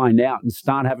need to find out and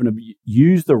start having to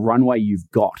use the runway you've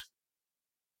got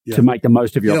to make the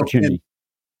most of your opportunity.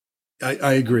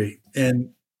 I agree.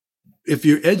 And if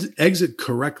you exit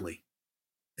correctly,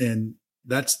 and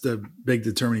that's the big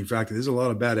determining factor. There's a lot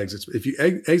of bad exits. If you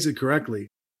exit correctly,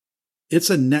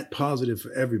 it's a net positive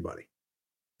for everybody.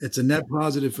 It's a net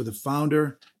positive for the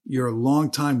founder. Your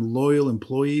longtime loyal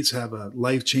employees have a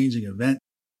life-changing event.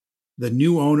 The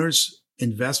new owners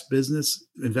invest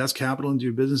capital into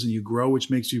your business, and you grow, which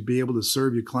makes you be able to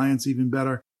serve your clients even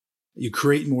better. You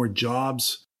create more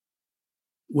jobs.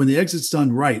 When the exit's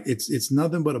done right, it's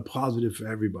nothing but a positive for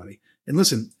everybody. And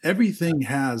listen, everything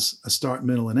has a start,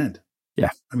 middle, and end.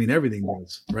 Yeah. I mean, everything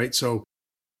does, right? So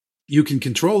you can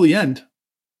control the end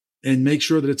and make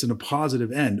sure that it's in a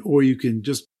positive end, or you can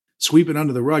just sweep it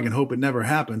under the rug and hope it never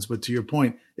happens. But to your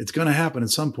point, it's going to happen at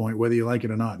some point, whether you like it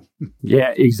or not.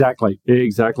 Yeah, exactly.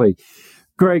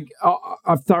 Greg,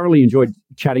 I've thoroughly enjoyed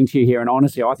chatting to you here. And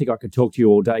honestly, I think I could talk to you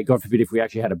all day. God forbid if we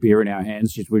actually had a beer in our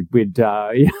hands, we'd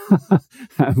probably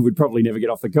never get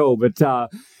off the call. But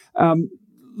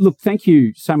look, thank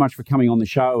you so much for coming on the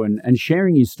show and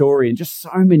sharing your story and just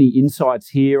so many insights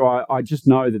here. I just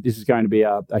know that this is going to be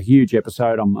a huge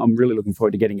episode. I'm really looking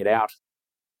forward to getting it out.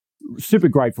 Super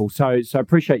grateful. So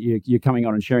appreciate you coming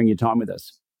on and sharing your time with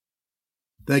us.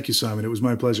 Thank you, Simon. It was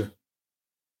my pleasure.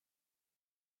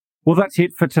 Well, that's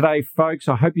it for today, folks.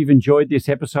 I hope you've enjoyed this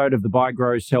episode of the Buy,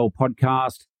 Grow, Sell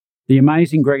podcast. The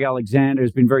amazing Greg Alexander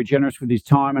has been very generous with his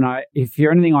time. And if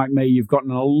you're anything like me, you've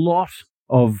gotten a lot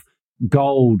of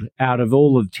gold out of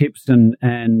all of the tips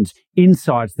and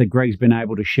insights that Greg's been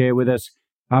able to share with us.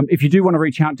 If you do want to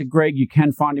reach out to Greg, you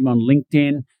can find him on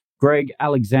LinkedIn, Greg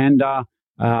Alexander.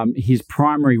 His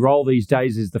primary role these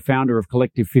days is the founder of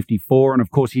Collective 54. And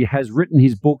of course, he has written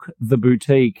his book, The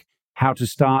Boutique, How to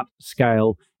Start,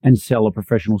 Scale, and Sell a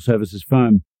Professional Services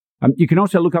Firm. You can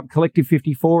also look up Collective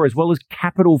 54 as well as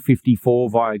Capital 54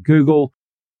 via Google.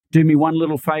 Do me one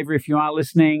little favor if you are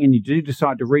listening and you do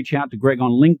decide to reach out to Greg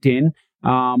on LinkedIn.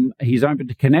 He's open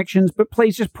to connections, but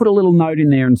please just put a little note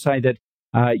in there and say that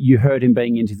you heard him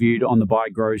being interviewed on the Buy,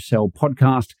 Grow, Sell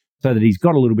podcast so that he's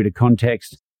got a little bit of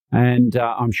context, and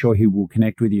I'm sure he will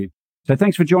connect with you. So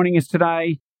thanks for joining us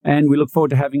today, and we look forward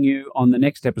to having you on the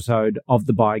next episode of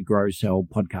the Buy, Grow, Sell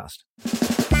podcast.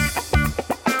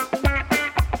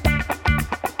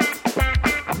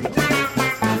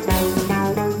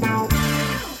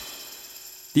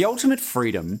 The ultimate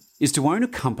freedom is to own a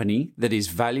company that is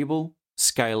valuable,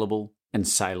 scalable, and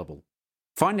saleable.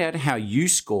 Find out how you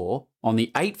score on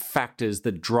the 8 factors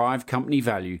that drive company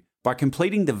value by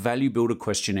completing the Value Builder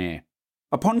questionnaire.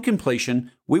 Upon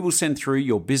completion, we will send through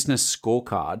your business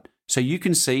scorecard so you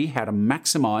can see how to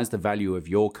maximize the value of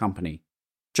your company.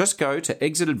 Just go to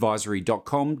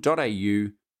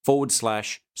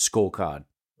exitadvisory.com.au/scorecard.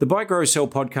 The Buy, Grow, Sell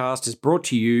podcast is brought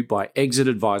to you by Exit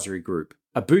Advisory Group,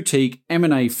 a boutique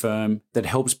M&A firm that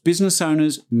helps business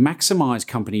owners maximize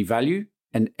company value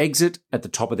and exit at the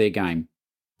top of their game.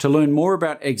 To learn more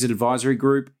about Exit Advisory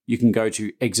Group, you can go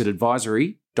to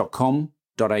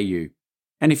exitadvisory.com.au.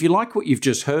 And if you like what you've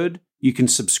just heard, you can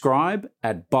subscribe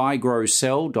at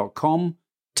buygrowsell.com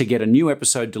to get a new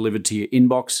episode delivered to your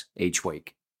inbox each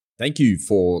week. Thank you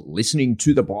for listening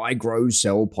to the Buy, Grow,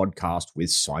 Sell podcast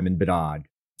with Simon Bedard.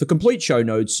 For complete show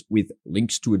notes with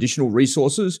links to additional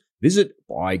resources, visit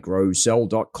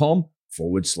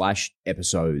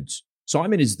buygrowsell.com/episodes.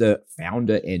 Simon is the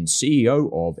founder and CEO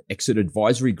of Exit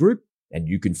Advisory Group, and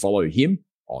you can follow him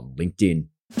on LinkedIn.